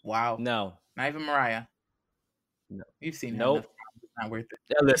 Wow. No. Not even Mariah. No. You've seen him. Nope. It's not worth it.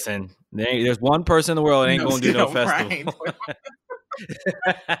 Yeah, listen, there's one person in the world that ain't going to do no festival.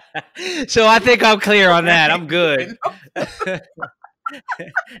 So I think I'm clear on that. I'm good.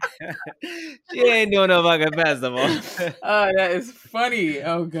 She ain't doing no fucking festival. That is funny.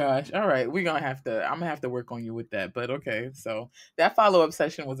 Oh gosh. All right, I'm gonna have to work on you with that. But okay, so that follow-up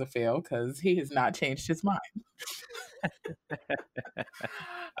session was a fail because he has not changed his mind.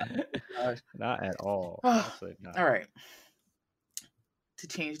 Not at all. Absolutely not. All right. To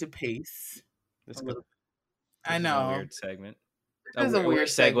change the pace. I know. A weird segment. This is a weird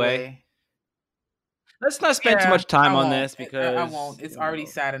segue. Let's not spend too much time on this because I won't. It's already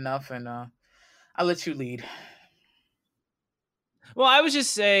sad enough, and I'll let you lead. Well, I would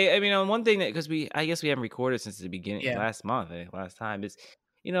just say, on one thing that, because I guess we haven't recorded since the beginning last month, last time is,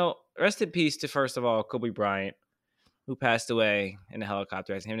 rest in peace to, first of all, Kobe Bryant, who passed away in a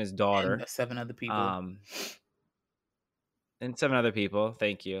helicopter accident, him and his daughter, and 7 other people, and 7 other people.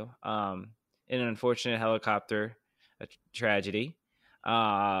 Thank you. In an unfortunate helicopter tragedy.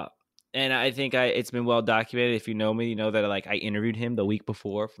 And I think it's been well documented. If you know me, you know that I interviewed him the week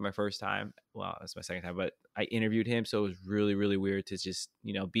before for my first time. Well, that's my second time, but I interviewed him. So it was really, really weird to just,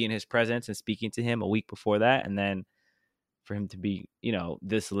 be in his presence and speaking to him a week before that. And then for him to be,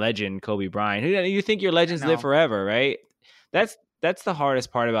 this legend, Kobe Bryant, you think your legends live forever, right? That's the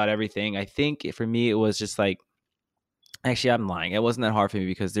hardest part about everything. I think for me, it was just actually, I'm lying. It wasn't that hard for me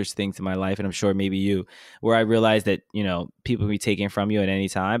because there's things in my life, and I'm sure maybe you, where I realized that, people can be taken from you at any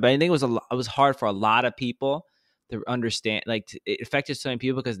time. But I think it was hard for a lot of people to understand, it affected so many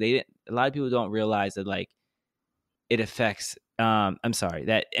people because a lot of people don't realize that, it affects, life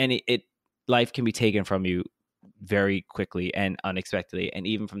can be taken from you very quickly and unexpectedly, and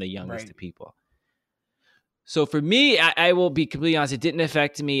even from the youngest of people. So for me, I will be completely honest, it didn't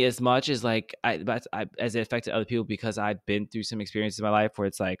affect me as much as as it affected other people, because I've been through some experiences in my life where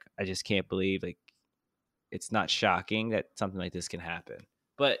it's I just can't believe, it's not shocking that something like this can happen.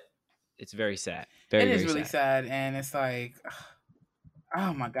 But it's very sad. It is really sad. And it's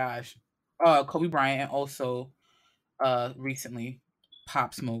oh my gosh. Kobe Bryant also recently,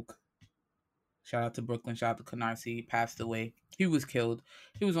 Pop Smoke. Shout out to Brooklyn, shout out to Canarsie, passed away. He was killed.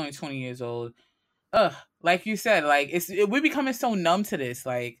 He was only 20 years old. Like you said, we're becoming so numb to this.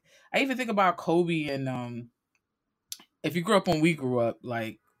 I even think about Kobe, and if you grew up when we grew up,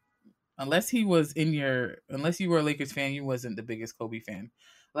 unless you were a Lakers fan, you wasn't the biggest Kobe fan.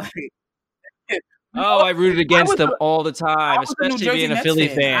 I rooted against them all the time, especially being a Philly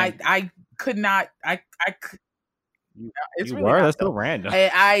fan. I could not. It's really that's so random.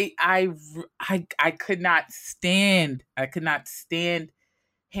 I could not stand. I could not stand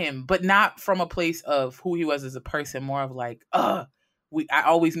him, but not from a place of who he was as a person, more of I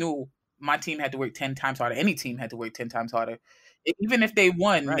always knew my team had to work 10 times harder. Any team had to work 10 times harder. Even if they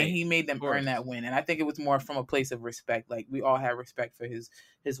won, then he made them earn that win. And I think it was more from a place of respect. We all had respect for his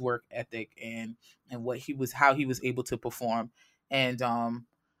work ethic and how he was able to perform. And,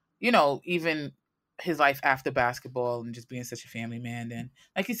 even his life after basketball and just being such a family man. And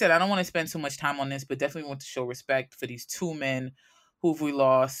like you said, I don't want to spend so much time on this, but definitely want to show respect for these 2 men who we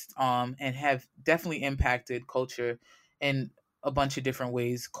lost, and have definitely impacted culture in a bunch of different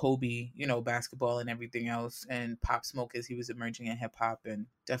ways. Kobe, basketball and everything else, and Pop Smoke as he was emerging in hip hop, and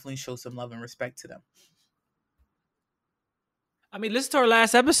definitely show some love and respect to them. Listen to our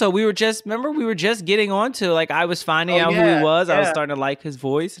last episode. We were just getting on to I was finding out who he was. Yeah. I was starting to like his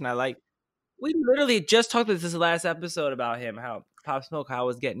voice, and we literally just talked about this last episode about him, how Pop Smoke, how I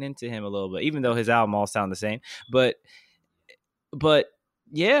was getting into him a little bit, even though his album all sound the same, but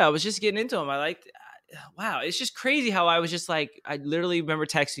yeah, I was just getting into him. Wow, it's just crazy how I was just I literally remember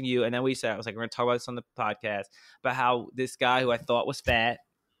texting you, and then I was we're going to talk about this on the podcast, about how this guy who I thought was fat,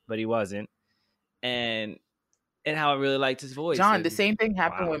 but he wasn't, and how I really liked his voice. John, the same thing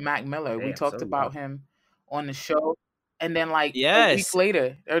happened with Mac Miller. We talked about him on the show, and then like a week Yes.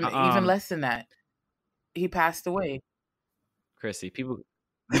 later, or even less than that, he passed away. Chrissy, people,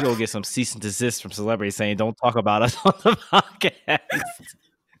 we go get some cease and desist from celebrities saying, "Don't talk about us on the podcast.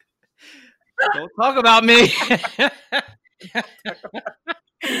 Don't talk about me."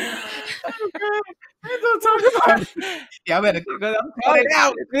 Oh God. Don't talk about it. Y'all better cut it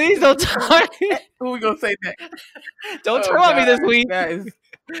out. Please don't talk. Who we gonna say next? Don't talk about me this week. That is...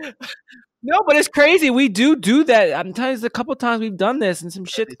 No, but it's crazy. We do that. I'm telling you, a couple times we've done this, and some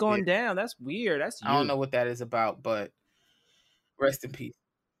shit's going down. That's weird. That's you. I don't know what that is about, but rest in peace.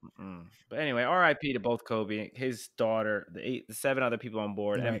 But anyway, R.I.P. to both Kobe, his daughter, the 7 other people on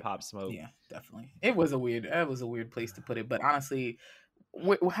board, Right. and Pop Smoke. Yeah, definitely. It was a weird place to put it, but honestly,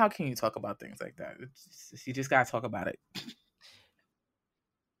 how can you talk about things like that? You just gotta talk about it.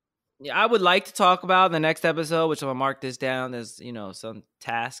 Yeah, I would like to talk about in the next episode, which I'm gonna mark this down as some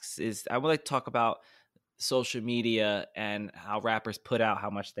tasks. Is I would like to talk about social media and how rappers put out how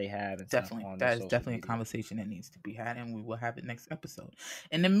much they have. And definitely, that is definitely a conversation that needs to be had, and we will have it next episode.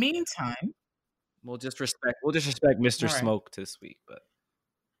 In the meantime, we'll just respect Mr. Right. Smoke this week, but.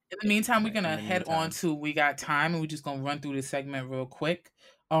 In the meantime, we're gonna head on to We Got Time, and we're just gonna run through this segment real quick.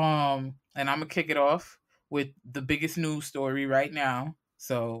 And I'm gonna kick it off with the biggest news story right now.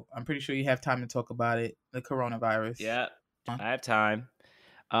 So I'm pretty sure you have time to talk about it, the coronavirus. Yeah, I have time.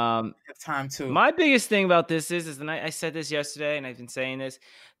 I have time too. My biggest thing about this is and I said this yesterday, and I've been saying this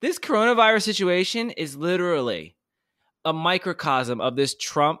coronavirus situation is literally a microcosm of this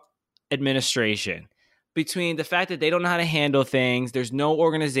Trump administration. Between the fact that they don't know how to handle things, there's no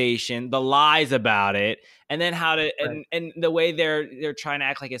organization, the lies about it, and then how to and the way they're trying to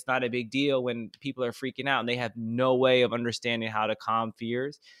act like it's not a big deal when people are freaking out and they have no way of understanding how to calm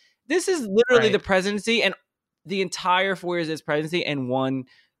fears. This is literally the presidency and the entire 4 years of his presidency in one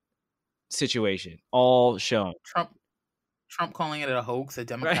situation, all shown. Trump calling it a hoax, a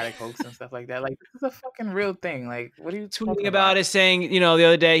Democratic hoax and stuff like that. Like, this is a fucking real thing. Like, what are you tweeting about it, saying, the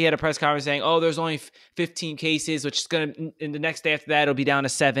other day he had a press conference saying, oh, there's only 15 cases, which is going to, and the next day after that, it'll be down to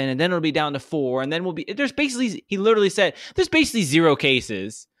 7, and then it'll be down to 4, and then he literally said, there's basically 0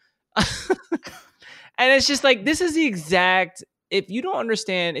 cases. And it's just like, this is the exact, if you don't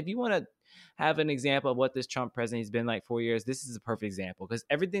understand, if you want to have an example of what this Trump president has been like 4 years, this is a perfect example, because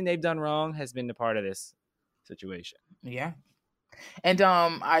everything they've done wrong has been a part of this situation. Yeah. And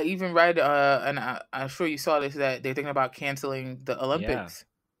I even read and I'm sure you saw this, that they're thinking about canceling the Olympics. Yeah.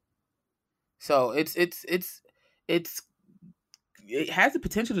 So it has the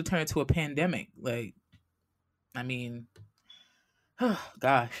potential to turn into a pandemic. Like, I mean, oh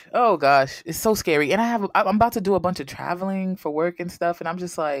gosh, it's so scary. And I'm about to do a bunch of traveling for work and stuff, and I'm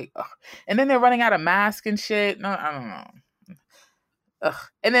just like, ugh. And then they're running out of masks and shit. No, I don't know. Ugh.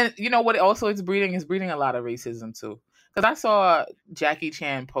 And then what also it's breeding a lot of racism too. Because I saw Jackie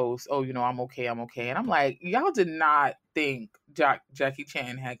Chan post, oh, I'm okay. And I'm like, y'all did not think Jackie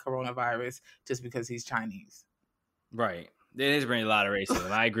Chan had coronavirus just because he's Chinese. Right. It is bringing a lot of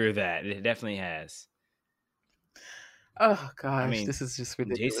racism. I agree with that. It definitely has. Oh, gosh. This is just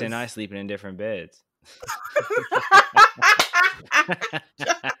ridiculous. Jason and I sleeping in different beds.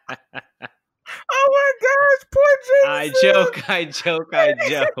 Oh my gosh, poor Jason. I joke.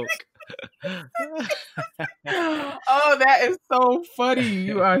 Oh, that is so funny.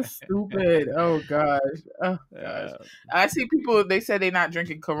 You are stupid. Oh gosh. I see people, they said they're not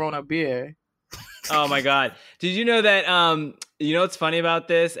drinking Corona beer. Oh my God. Did you know that what's funny about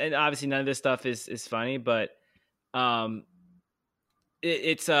this? And obviously none of this stuff is funny, but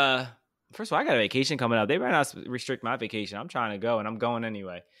it's first of all, I got a vacation coming up. They better not restrict my vacation. I'm trying to go, and I'm going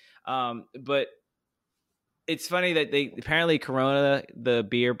anyway. But it's funny that they apparently Corona, the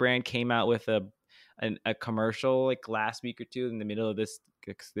beer brand, came out with a commercial like last week or two in the middle of this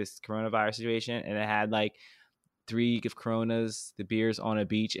coronavirus situation, and it had like 3 of Coronas, the beers on a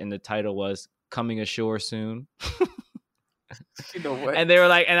beach, and the title was "Coming Ashore Soon." You know what? And they were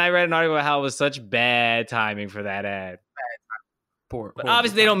like, and I read an article about how it was such bad timing for that ad. Poor, but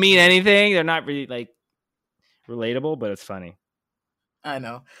obviously they don't mean anything. They're not really like relatable, but it's funny. I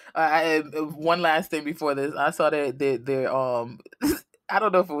know. One last thing before this, I saw that they're I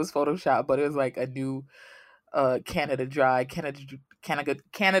don't know if it was Photoshop, but it was like a new Canada Dry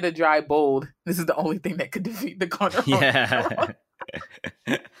Bold. This is the only thing that could defeat the coronavirus.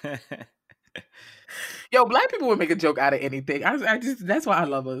 Yeah. Yo, black people would make a joke out of anything. I just that's why I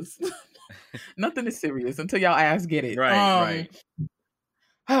love us. Nothing is serious until y'all ass get it. Right.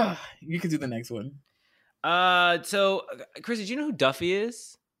 You can do the next one. So Chris, did you know who Duffy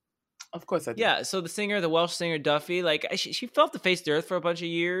is? Of course I do. Yeah, so the Welsh singer Duffy, like she fell off the face of the earth for a bunch of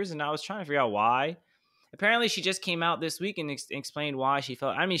years, and I was trying to figure out why. Apparently, she just came out this week and explained why she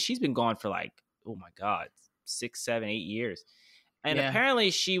felt. I mean, she's been gone for like, oh my God, 6, 7, 8 years. And Yeah.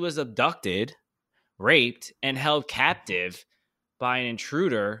 apparently she was abducted, raped, and held captive by an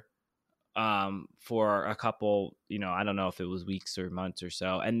intruder for a couple, I don't know if it was weeks or months or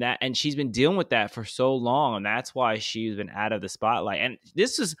so. And she's been dealing with that for so long. And that's why she's been out of the spotlight. And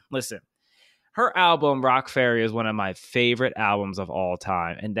listen, her album Rock Fairy is one of my favorite albums of all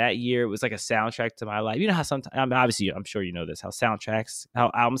time. And that year it was like a soundtrack to my life. You know how sometimes, I mean, obviously, I'm sure you know this, how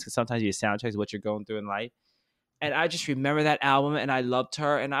albums can sometimes be a soundtrack to what you're going through in life. And I just remember that album and I loved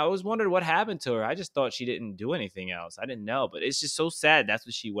her. And I always wondered what happened to her. I just thought she didn't do anything else. I didn't know. But it's just so sad. That's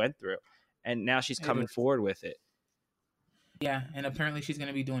what she went through. And now she's coming forward with it. Yeah, and apparently she's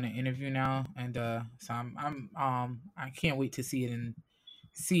gonna be doing an interview now, and so I can't wait to see it and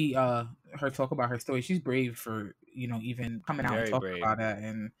see her talk about her story. She's brave for even coming out and talking about that,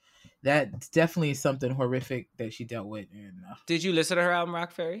 and that definitely is something horrific that she dealt with. And did you listen to her album Rock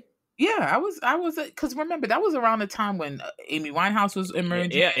Fairy? Yeah, I was because remember that was around the time when Amy Winehouse was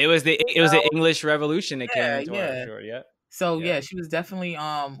emerging. Yeah, it was the English Revolution that came into our short. Yeah. So yeah, she was definitely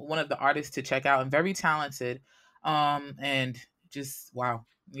one of the artists to check out and very talented. And just wow.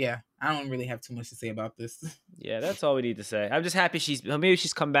 Yeah, I don't really have too much to say about this. Yeah, that's all we need to say. I'm just happy maybe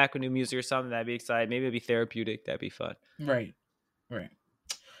she's come back with new music or something. That'd be exciting. Maybe it'd be therapeutic. That'd be fun. Right.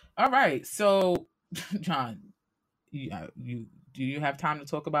 All right. So, John, do you have time to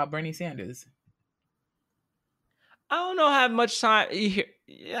talk about Bernie Sanders? I don't know how much time.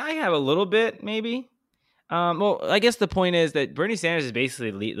 I have a little bit, maybe. Well, I guess the point is that Bernie Sanders is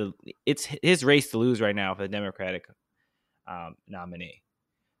basically it's his race to lose right now for the Democratic nominee.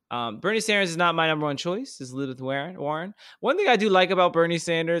 Bernie Sanders is not my number one choice. Is Elizabeth Warren. One thing I do like about Bernie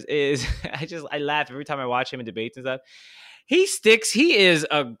Sanders is I laugh every time I watch him in debates and stuff. He sticks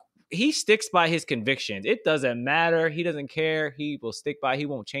by his convictions. It doesn't matter. He doesn't care. He will stick by. He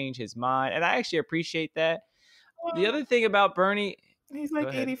won't change his mind, and I actually appreciate that. Well, the other thing about Bernie. He's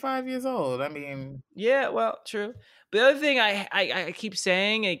like 85 years old. I mean, yeah, well, true. But the other thing I keep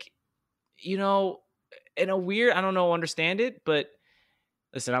saying, like, in a weird, I don't know, understand it, but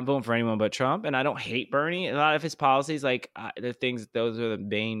listen, I'm voting for anyone but Trump, and I don't hate Bernie. A lot of his policies, like those are the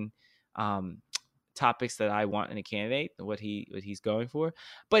main topics that I want in a candidate, what he's going for.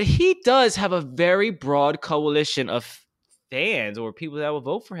 But he does have a very broad coalition of fans or people that will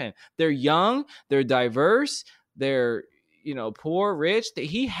vote for him. They're young, they're diverse, they're poor, rich.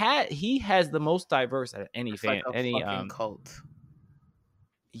 He has the most diverse at any fan, like any cult.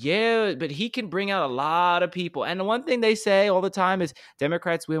 Yeah, but he can bring out a lot of people. And the one thing they say all the time is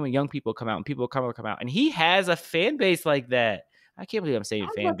Democrats win when young people come out and people come out. And he has a fan base like that. I can't believe I'm saying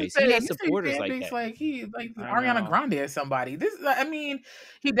fan base. He has supporters like that. Like Ariana Grande or somebody.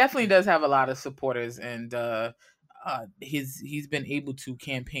 He definitely does have a lot of supporters, and he's been able to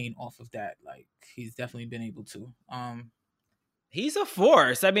campaign off of that. Like he's definitely been able to. He's a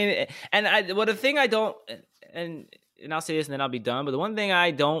force. I mean, the thing I don't, and I'll say this and then I'll be done. But the one thing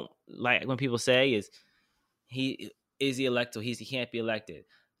I don't like when people say is he elected. He can't be elected.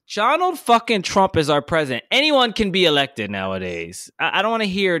 Donald fucking Trump is our president. Anyone can be elected nowadays. I don't want to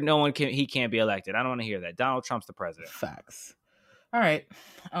hear he can't be elected. I don't want to hear that. Donald Trump's the president. Facts. All right.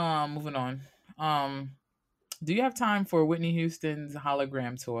 Moving on. Do you have time for Whitney Houston's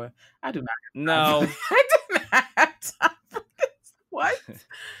hologram tour? I do not. No. I do not have time for this. What?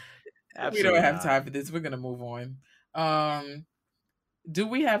 We don't have time for this. We're going to move on. Do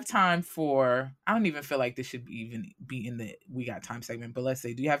we have time for, I don't even feel like this should even be in the We Got Time segment, but let's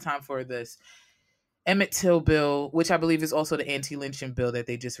say, do you have time for this Emmett Till bill, which I believe is also the anti-lynching bill that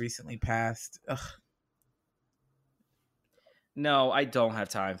they just recently passed? Ugh. No, I don't have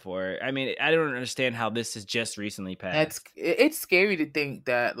time for it. I mean, I don't understand how this is just recently passed. It's scary to think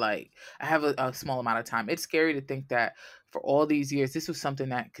that, like, I have a small amount of time. It's scary to think that for all these years, this was something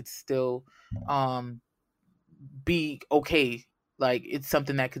that could still be okay. Like, it's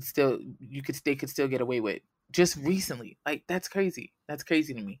something that they could still get away with just recently. Like, that's crazy. That's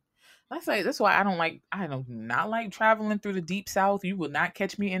crazy to me. That's why I do not like traveling through the deep South. You will not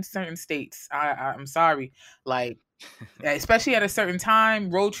catch me in certain states. I'm sorry. Like, especially at a certain time,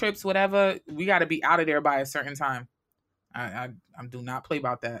 road trips, whatever, we got to be out of there by a certain time. I do not play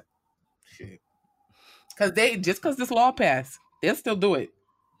about that shit. Because this law passed, they'll still do it.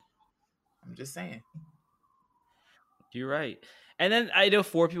 I'm just saying. You're right. And then I know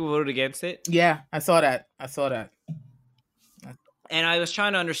 4 people voted against it. Yeah, I saw that. And I was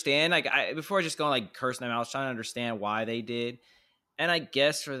trying to understand, before just going cursing them, I was trying to understand why they did. And I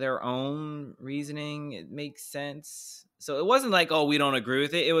guess for their own reasoning, it makes sense. So it wasn't like, oh, we don't agree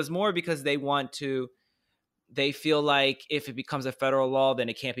with it. It was more because they want to they feel like if it becomes a federal law, then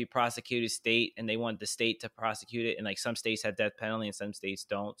it can't be prosecuted state, and they want the state to prosecute it. And like some states have death penalty and some states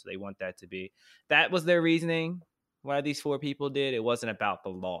don't, so they want that to be. That was their reasoning why these 4 people did. It wasn't about the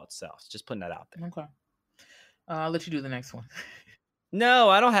law itself. Just putting that out there. Okay. I'll let you do the next one. No,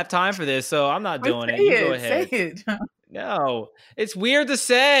 I don't have time for this, so I'm not doing it. You go ahead. Say it. No, it's weird to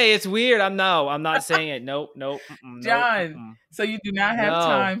say. It's weird. I'm not saying it. Nope. John, so you do not have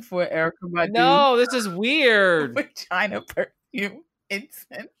time for Erykah Badu? No, this is weird. Vagina perfume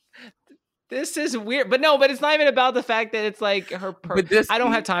incense. This is weird, but it's not even about the fact that it's like her. I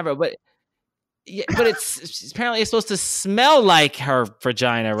don't have time for it, but yeah, but it's apparently it's supposed to smell like her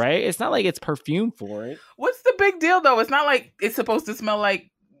vagina, right? It's not like it's perfume for it. What's the big deal, though? It's not like it's supposed to smell like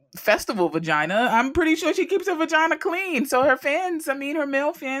festival vagina. I'm pretty sure she keeps her vagina clean, so her fans, her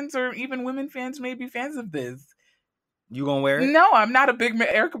male fans or even women fans, may be fans of this. You gonna wear it? No, I'm not a big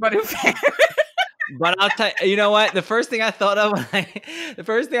Erykah Badu fan. But I'll tell you, know what? The first thing I thought about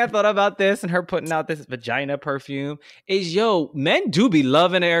this and her putting out this vagina perfume is, men do be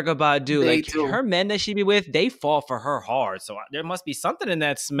loving Erykah Badu. They like do. Her men that she be with, they fall for her hard. So there must be something in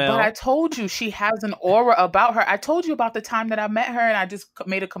that smell. But I told you she has an aura about her. I told you about the time that I met her and I just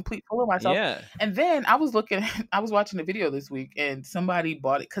made a complete fool of myself. Yeah. And then I was watching a video this week and somebody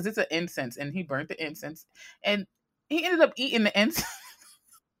bought it because it's an incense and he burnt the incense and he ended up eating the incense.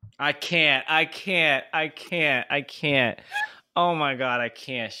 I can't. Oh my God, I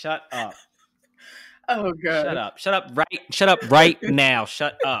can't. Shut up. Oh God. Shut up right now.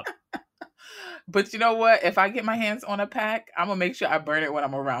 Shut up. But you know what? If I get my hands on a pack, I'm gonna make sure I burn it when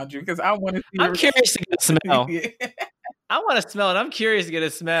I'm around you because I want to see. I'm curious to get a smell. I want to smell it. I'm curious to get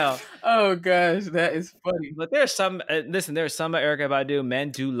a smell. Oh gosh, that is funny. But there's some. Listen, there's some of Erykah Badu. Men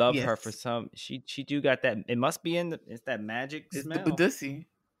do love her for some. She do got that. It must be it's that magic smell. It's the Badussy.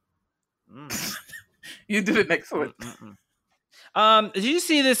 You do the next one. Did you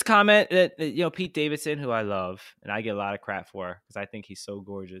see this comment that Pete Davidson, who I love and I get a lot of crap for because I think he's so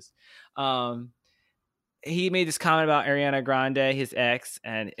gorgeous. He made this comment about Ariana Grande, his ex,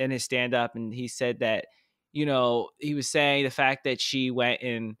 and in his stand up, and he said that he was saying the fact that she went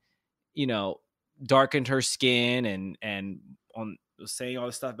and darkened her skin and was saying all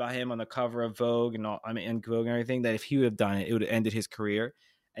the stuff about him on the cover of Vogue and Vogue and everything, that if he would have done it, it would have ended his career.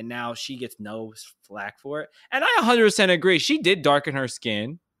 And now she gets no flack for it. And I 100% agree. She did darken her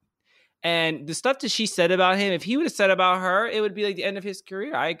skin. And the stuff that she said about him, if he would have said about her, it would be like the end of his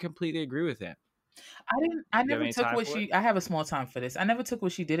career. I completely agree with him. I never took what I have a small time for this. I never took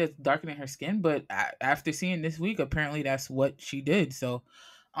what she did as darkening her skin, but after seeing this week, apparently that's what she did. So,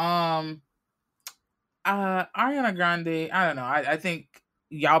 Ariana Grande, I don't know. I think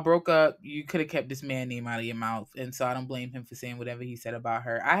y'all broke up. You could have kept this man name out of your mouth. And so I don't blame him for saying whatever he said about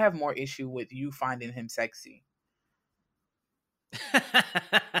her. I have more issue with you finding him sexy.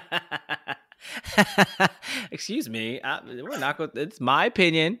 Excuse me. It's my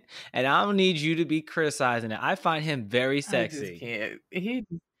opinion, and I don't need you to be criticizing it. I find him very sexy. I just can't.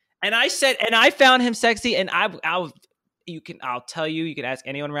 And I found him sexy, and I'll tell you, you can ask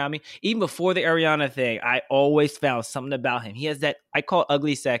anyone around me. Even before the Ariana thing, I always found something about him. He has that, I call it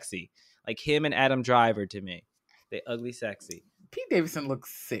ugly sexy. Like him and Adam Driver to me. They ugly sexy. Pete Davidson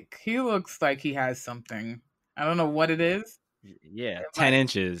looks sick. He looks like he has something. I don't know what it is. Yeah, 10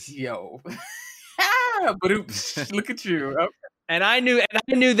 inches. Yo. But look at you. Okay. And I knew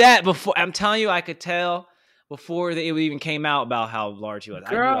that before. I'm telling you, I could tell before it even came out about how large he was.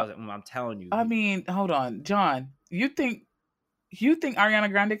 Girl, I'm telling you. I mean, hold on, John. You think Ariana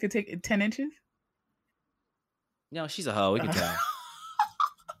Grande could take 10 inches? No, she's a hoe. We can tell.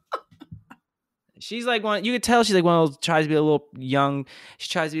 She's like one. You can tell she's like one of those tries to be a little young. She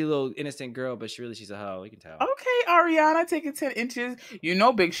tries to be a little innocent girl, but she's a hoe. You can tell. Okay, Ariana taking 10 inches.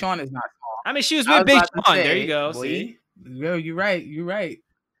 Big Sean is not small. I mean, she was with Big Sean. There you go. Boy, see, yo, you're right.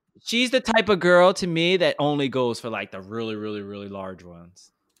 She's the type of girl to me that only goes for like the really, really, really large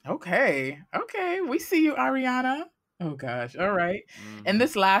ones. Okay, we see you, Ariana. Oh gosh, all right. Mm-hmm. And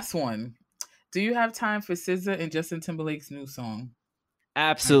this last one, do you have time for SZA and Justin Timberlake's new song?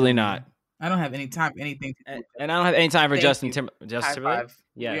 Absolutely not. I don't have any time for anything. And I don't have any time for Justin Timberlake. Yes.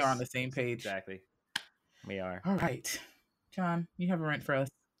 We are on the same page. Exactly. We are. All right. John, you have a rant for us.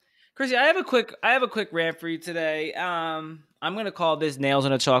 Chrissy, I have a quick rant for you today. I'm going to call this Nails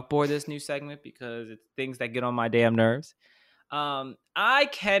on a Chalkboard, this new segment, because it's things that get on my damn nerves. I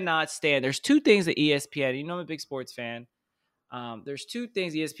cannot stand. There's two things that ESPN, I'm a big sports fan. There's two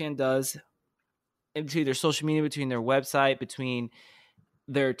things ESPN does in between their social media, between their website, between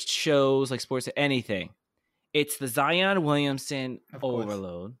their shows like sports, anything. It's the Zion Williamson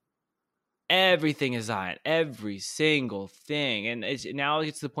overload, everything is Zion, every single thing. And now it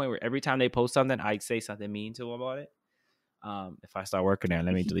gets to the point where every time they post something, I say something mean to them about it. If I start working there,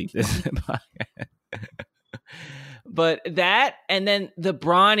 let me delete this. But that, and then the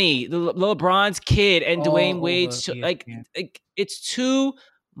LeBron's kid and Dwayne Wade's, like it's too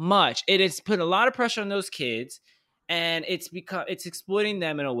much. It has put a lot of pressure on those kids, and it's exploiting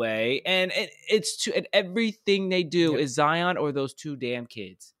them in a way. And and everything they do is Zion or those two damn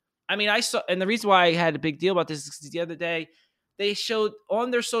kids. I mean, I saw, and the reason why I had a big deal about this is because the other day they showed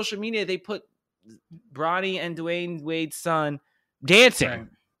on their social media, they put Bronny and Dwayne Wade's son dancing. Right.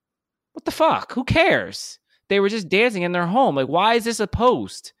 What the fuck? Who cares? They were just dancing in their home. Like, why is this a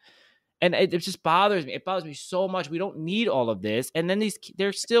post? And it just bothers me. It bothers me so much. We don't need all of this. And then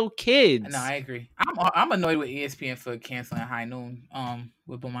they're still kids. No, I agree. I'm annoyed with ESPN for canceling High Noon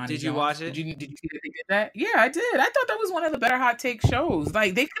with Bomani Did you watch it? Did you see that they did that? Yeah, I did. I thought that was one of the better hot take shows.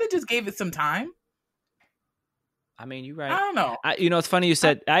 Like, they could have just gave it some time. I mean, you're right. I don't know. It's funny you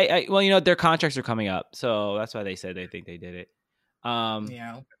said. Well, their contracts are coming up, so that's why they said they think they did it.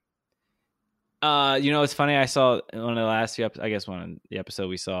 Yeah. It's funny. I saw one of the last few I guess one of the episode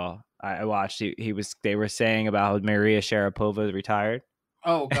we saw. I watched. They were saying about how Maria Sharapova retired.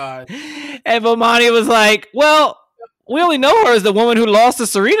 Oh God. And Bomani was like, "Well, we only know her as the woman who lost to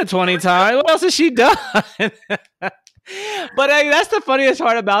Serena 20 times. What else has she done?" But that's the funniest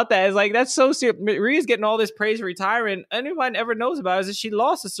part about that is like that's so serious. Maria's getting all this praise for retiring. Anyone ever knows about it is that she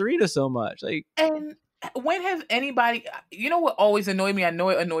lost to Serena so much. Like, and when has anybody? You know what always annoyed me? I know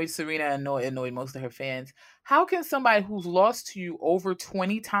it annoyed Serena. I know it annoyed most of her fans. How can somebody who's lost to you over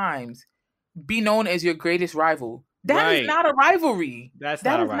 20 times be known as your greatest rival? That is not a rivalry. That is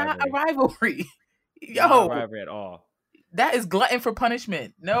not a rivalry. Yo, not a rivalry at all. That is glutton for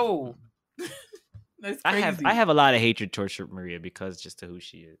punishment. No. That's crazy. I have a lot of hatred towards Maria because just to who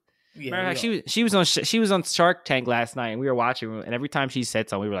she is. Yeah, she was on Shark Tank last night and we were watching, and every time she said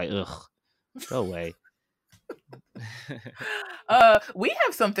something, we were like, ugh, go away. We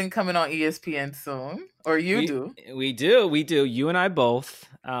have something coming on ESPN soon, or we do. You and I both.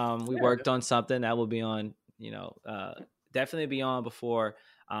 We worked on something that will be on. Definitely be on before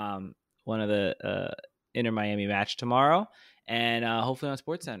one of the Inter Miami match tomorrow, and hopefully on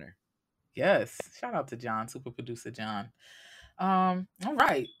SportsCenter. Yes. Shout out to John, super producer John. All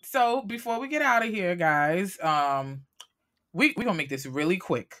right. So before we get out of here, guys, we're gonna make this really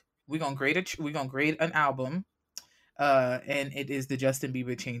quick. We're gonna grade an album. And it is the Justin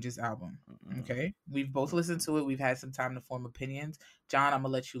Bieber Changes album. Okay. We've both listened to it. We've had some time to form opinions. John, I'm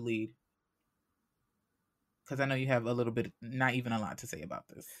gonna let you lead. Because I know you have a little bit, not even a lot to say about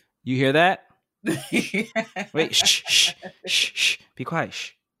this. You hear that? Wait, shh. Be quiet.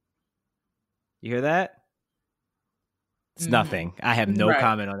 Shh. You hear that? It's nothing. I have no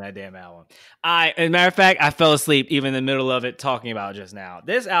comment on that damn album. As a matter of fact, I fell asleep even in the middle of it talking about it just now.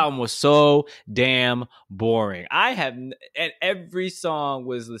 This album was so damn boring. And every song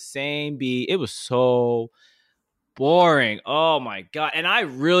was the same beat. It was so boring. Oh my God. And I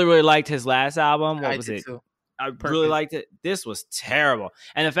really, really liked his last album. What was it? Too. I really liked it. This was terrible.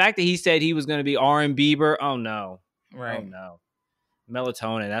 And the fact that he said he was going to be R&B Bieber. Oh no. Right. Oh no.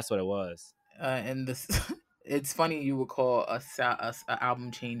 Melatonin. That's what it was. And this, it's funny you would call a album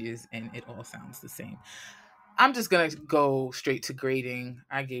Changes and it all sounds the same. I'm just gonna go straight to grading.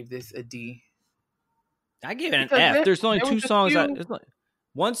 I gave this a D. I gave it an F. There's only two songs.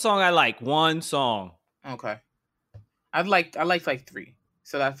 One song I like. One song. Okay. I liked like 3,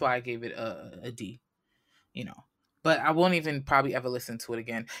 so that's why I gave it a D. But I won't even probably ever listen to it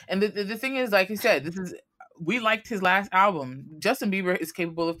again. And the thing is, like you said, we liked his last album. Justin Bieber is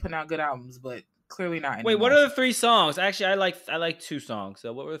capable of putting out good albums, but clearly not anymore. Wait, what are the 3 songs? Actually, I like 2 songs.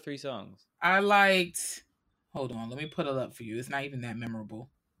 So what were the 3 songs? I liked... Hold on, let me put it up for you. It's not even that memorable.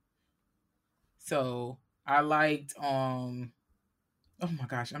 So, I liked... Oh my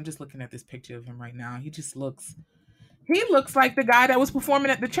gosh, I'm just looking at this picture of him right now. He looks like the guy that was performing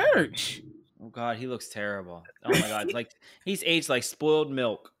at the church. Oh God, he looks terrible. Oh my God, like he's aged like spoiled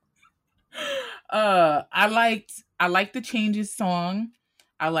milk. I liked the Changes song.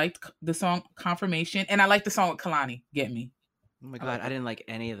 I liked the song Confirmation, and I liked the song with Kalani, Get Me. Oh my God, I didn't like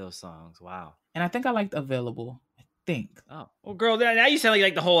any of those songs. Wow. And I think I liked Available. I think. Oh, well, girl, now you sound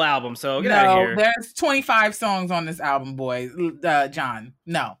like the whole album. So get out of here. There's 25 songs on this album, boy. John,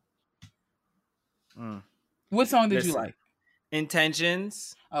 no. What song did you like?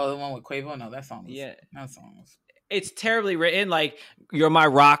 Intentions. Oh, the one with Quavo? No, that song was... It's terribly written. Like, You're My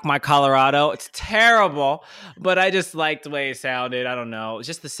Rock, My Colorado. It's terrible, but I just liked the way it sounded. I don't know. It's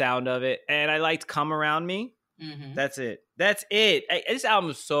just the sound of it. And I liked Come Around Me. Mm-hmm. That's it. That's it. This album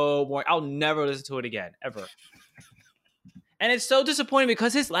is so boring. I'll never listen to it again, ever. And it's so disappointing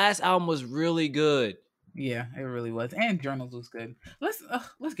because his last album was really good. Yeah, it really was. And Journals was good.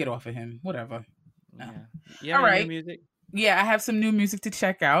 Let's get off of him. Whatever. Yeah. You have All any right. new music? Yeah, I have some new music to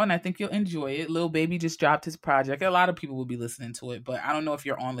check out, and I think you'll enjoy it. Lil Baby just dropped his project. A lot of people will be listening to it, but I don't know if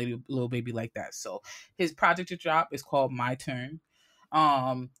you're on Lil Baby like that. So his project to drop is called My Turn.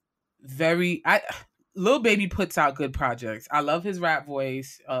 Lil Baby puts out good projects. I love his rap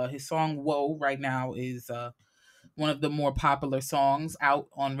voice. His song "Whoa" right now is one of the more popular songs out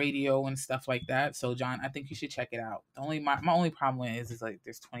on radio and stuff like that. So John, I think you should check it out. My only problem is like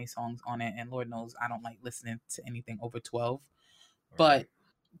there's 20 songs on it, and Lord knows I don't like listening to anything over 12. But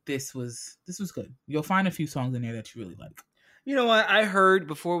this was good. You'll find a few songs in there that you really like. You know what? I heard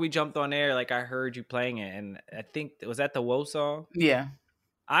before we jumped on air, like I heard you playing it, and I think was that the Whoa song? Yeah.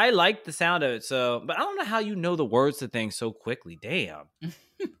 I like the sound of it, but I don't know how you know the words to things so quickly. Damn.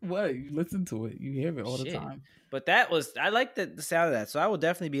 What? You listen to it. You hear it all the time. But I like the sound of that, so I will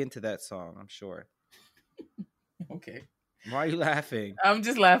definitely be into that song, I'm sure. Okay. Why are you laughing? I'm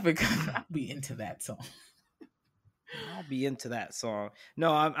just laughing because I'll be into that song. I'll be into that song.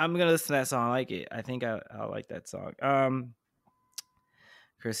 No, I'm gonna listen to that song. I like it. I think I'll like that song.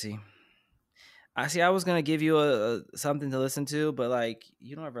 Chrissy, I was gonna give you something to listen to, but like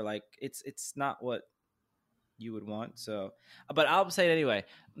you don't ever like it's not what you would want. So, but I'll say it anyway.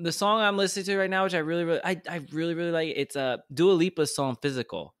 The song I'm listening to right now, which I really like, it's Dua Lipa's song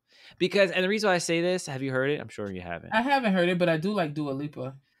 "Physical," and the reason why I say this, have you heard it? I'm sure you haven't. I haven't heard it, but I do like Dua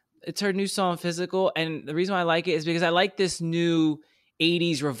Lipa. It's her new song "Physical," and the reason why I like it is because I like this new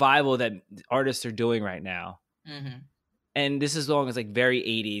 '80s revival that artists are doing right now. Mm-hmm. And this song is like very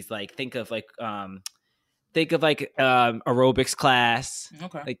 '80s. Like think of aerobics class.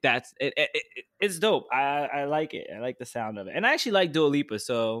 Okay, like that's it. It's dope. I like it. I like the sound of it, and I actually like Dua Lipa,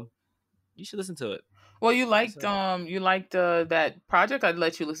 so you should listen to it. Well, you liked that project. I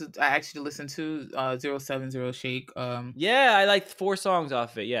actually listened to 070 Shake. Yeah, I liked 4 songs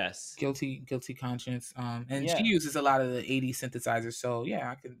off it. Yes, Guilty Conscience. And she uses a lot of the '80s synthesizers. So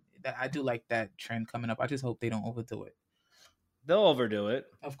yeah, I do like that trend coming up. I just hope they don't overdo it. They'll overdo it.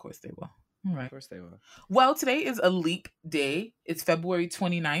 Of course they will. All right. Of course they will. Well, today is a leap day. It's February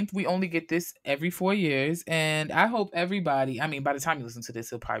 29th. We only get this every 4 years. And I hope everybody, I mean, by the time you listen to this,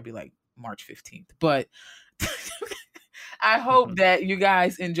 it'll probably be like March 15th. But I hope that you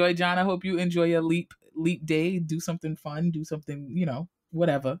guys enjoy, John. I hope you enjoy your leap day. Do something fun. Do something,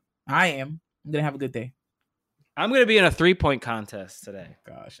 whatever. I'm going to have a good day. I'm going to be in a 3-point contest today.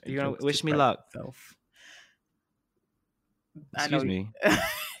 Gosh. You're going to wish me luck. Excuse me.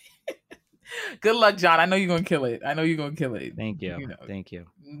 Good luck, John. I know you're going to kill it. Thank you. Thank you.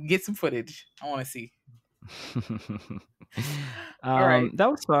 Get some footage. I want to see. All right.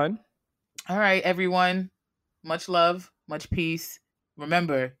 That was fun. All right, everyone. Much love, much peace.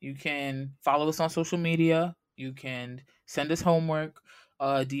 Remember, you can follow us on social media. You can send us homework.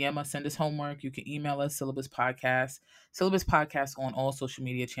 DM us, send us homework. You can email us, Syllabus Podcast on all social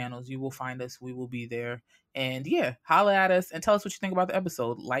media channels. You will find us. We will be there. And yeah, holla at us and tell us what you think about the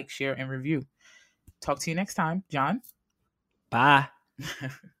episode. Like, share, and review. Talk to you next time. John? Bye.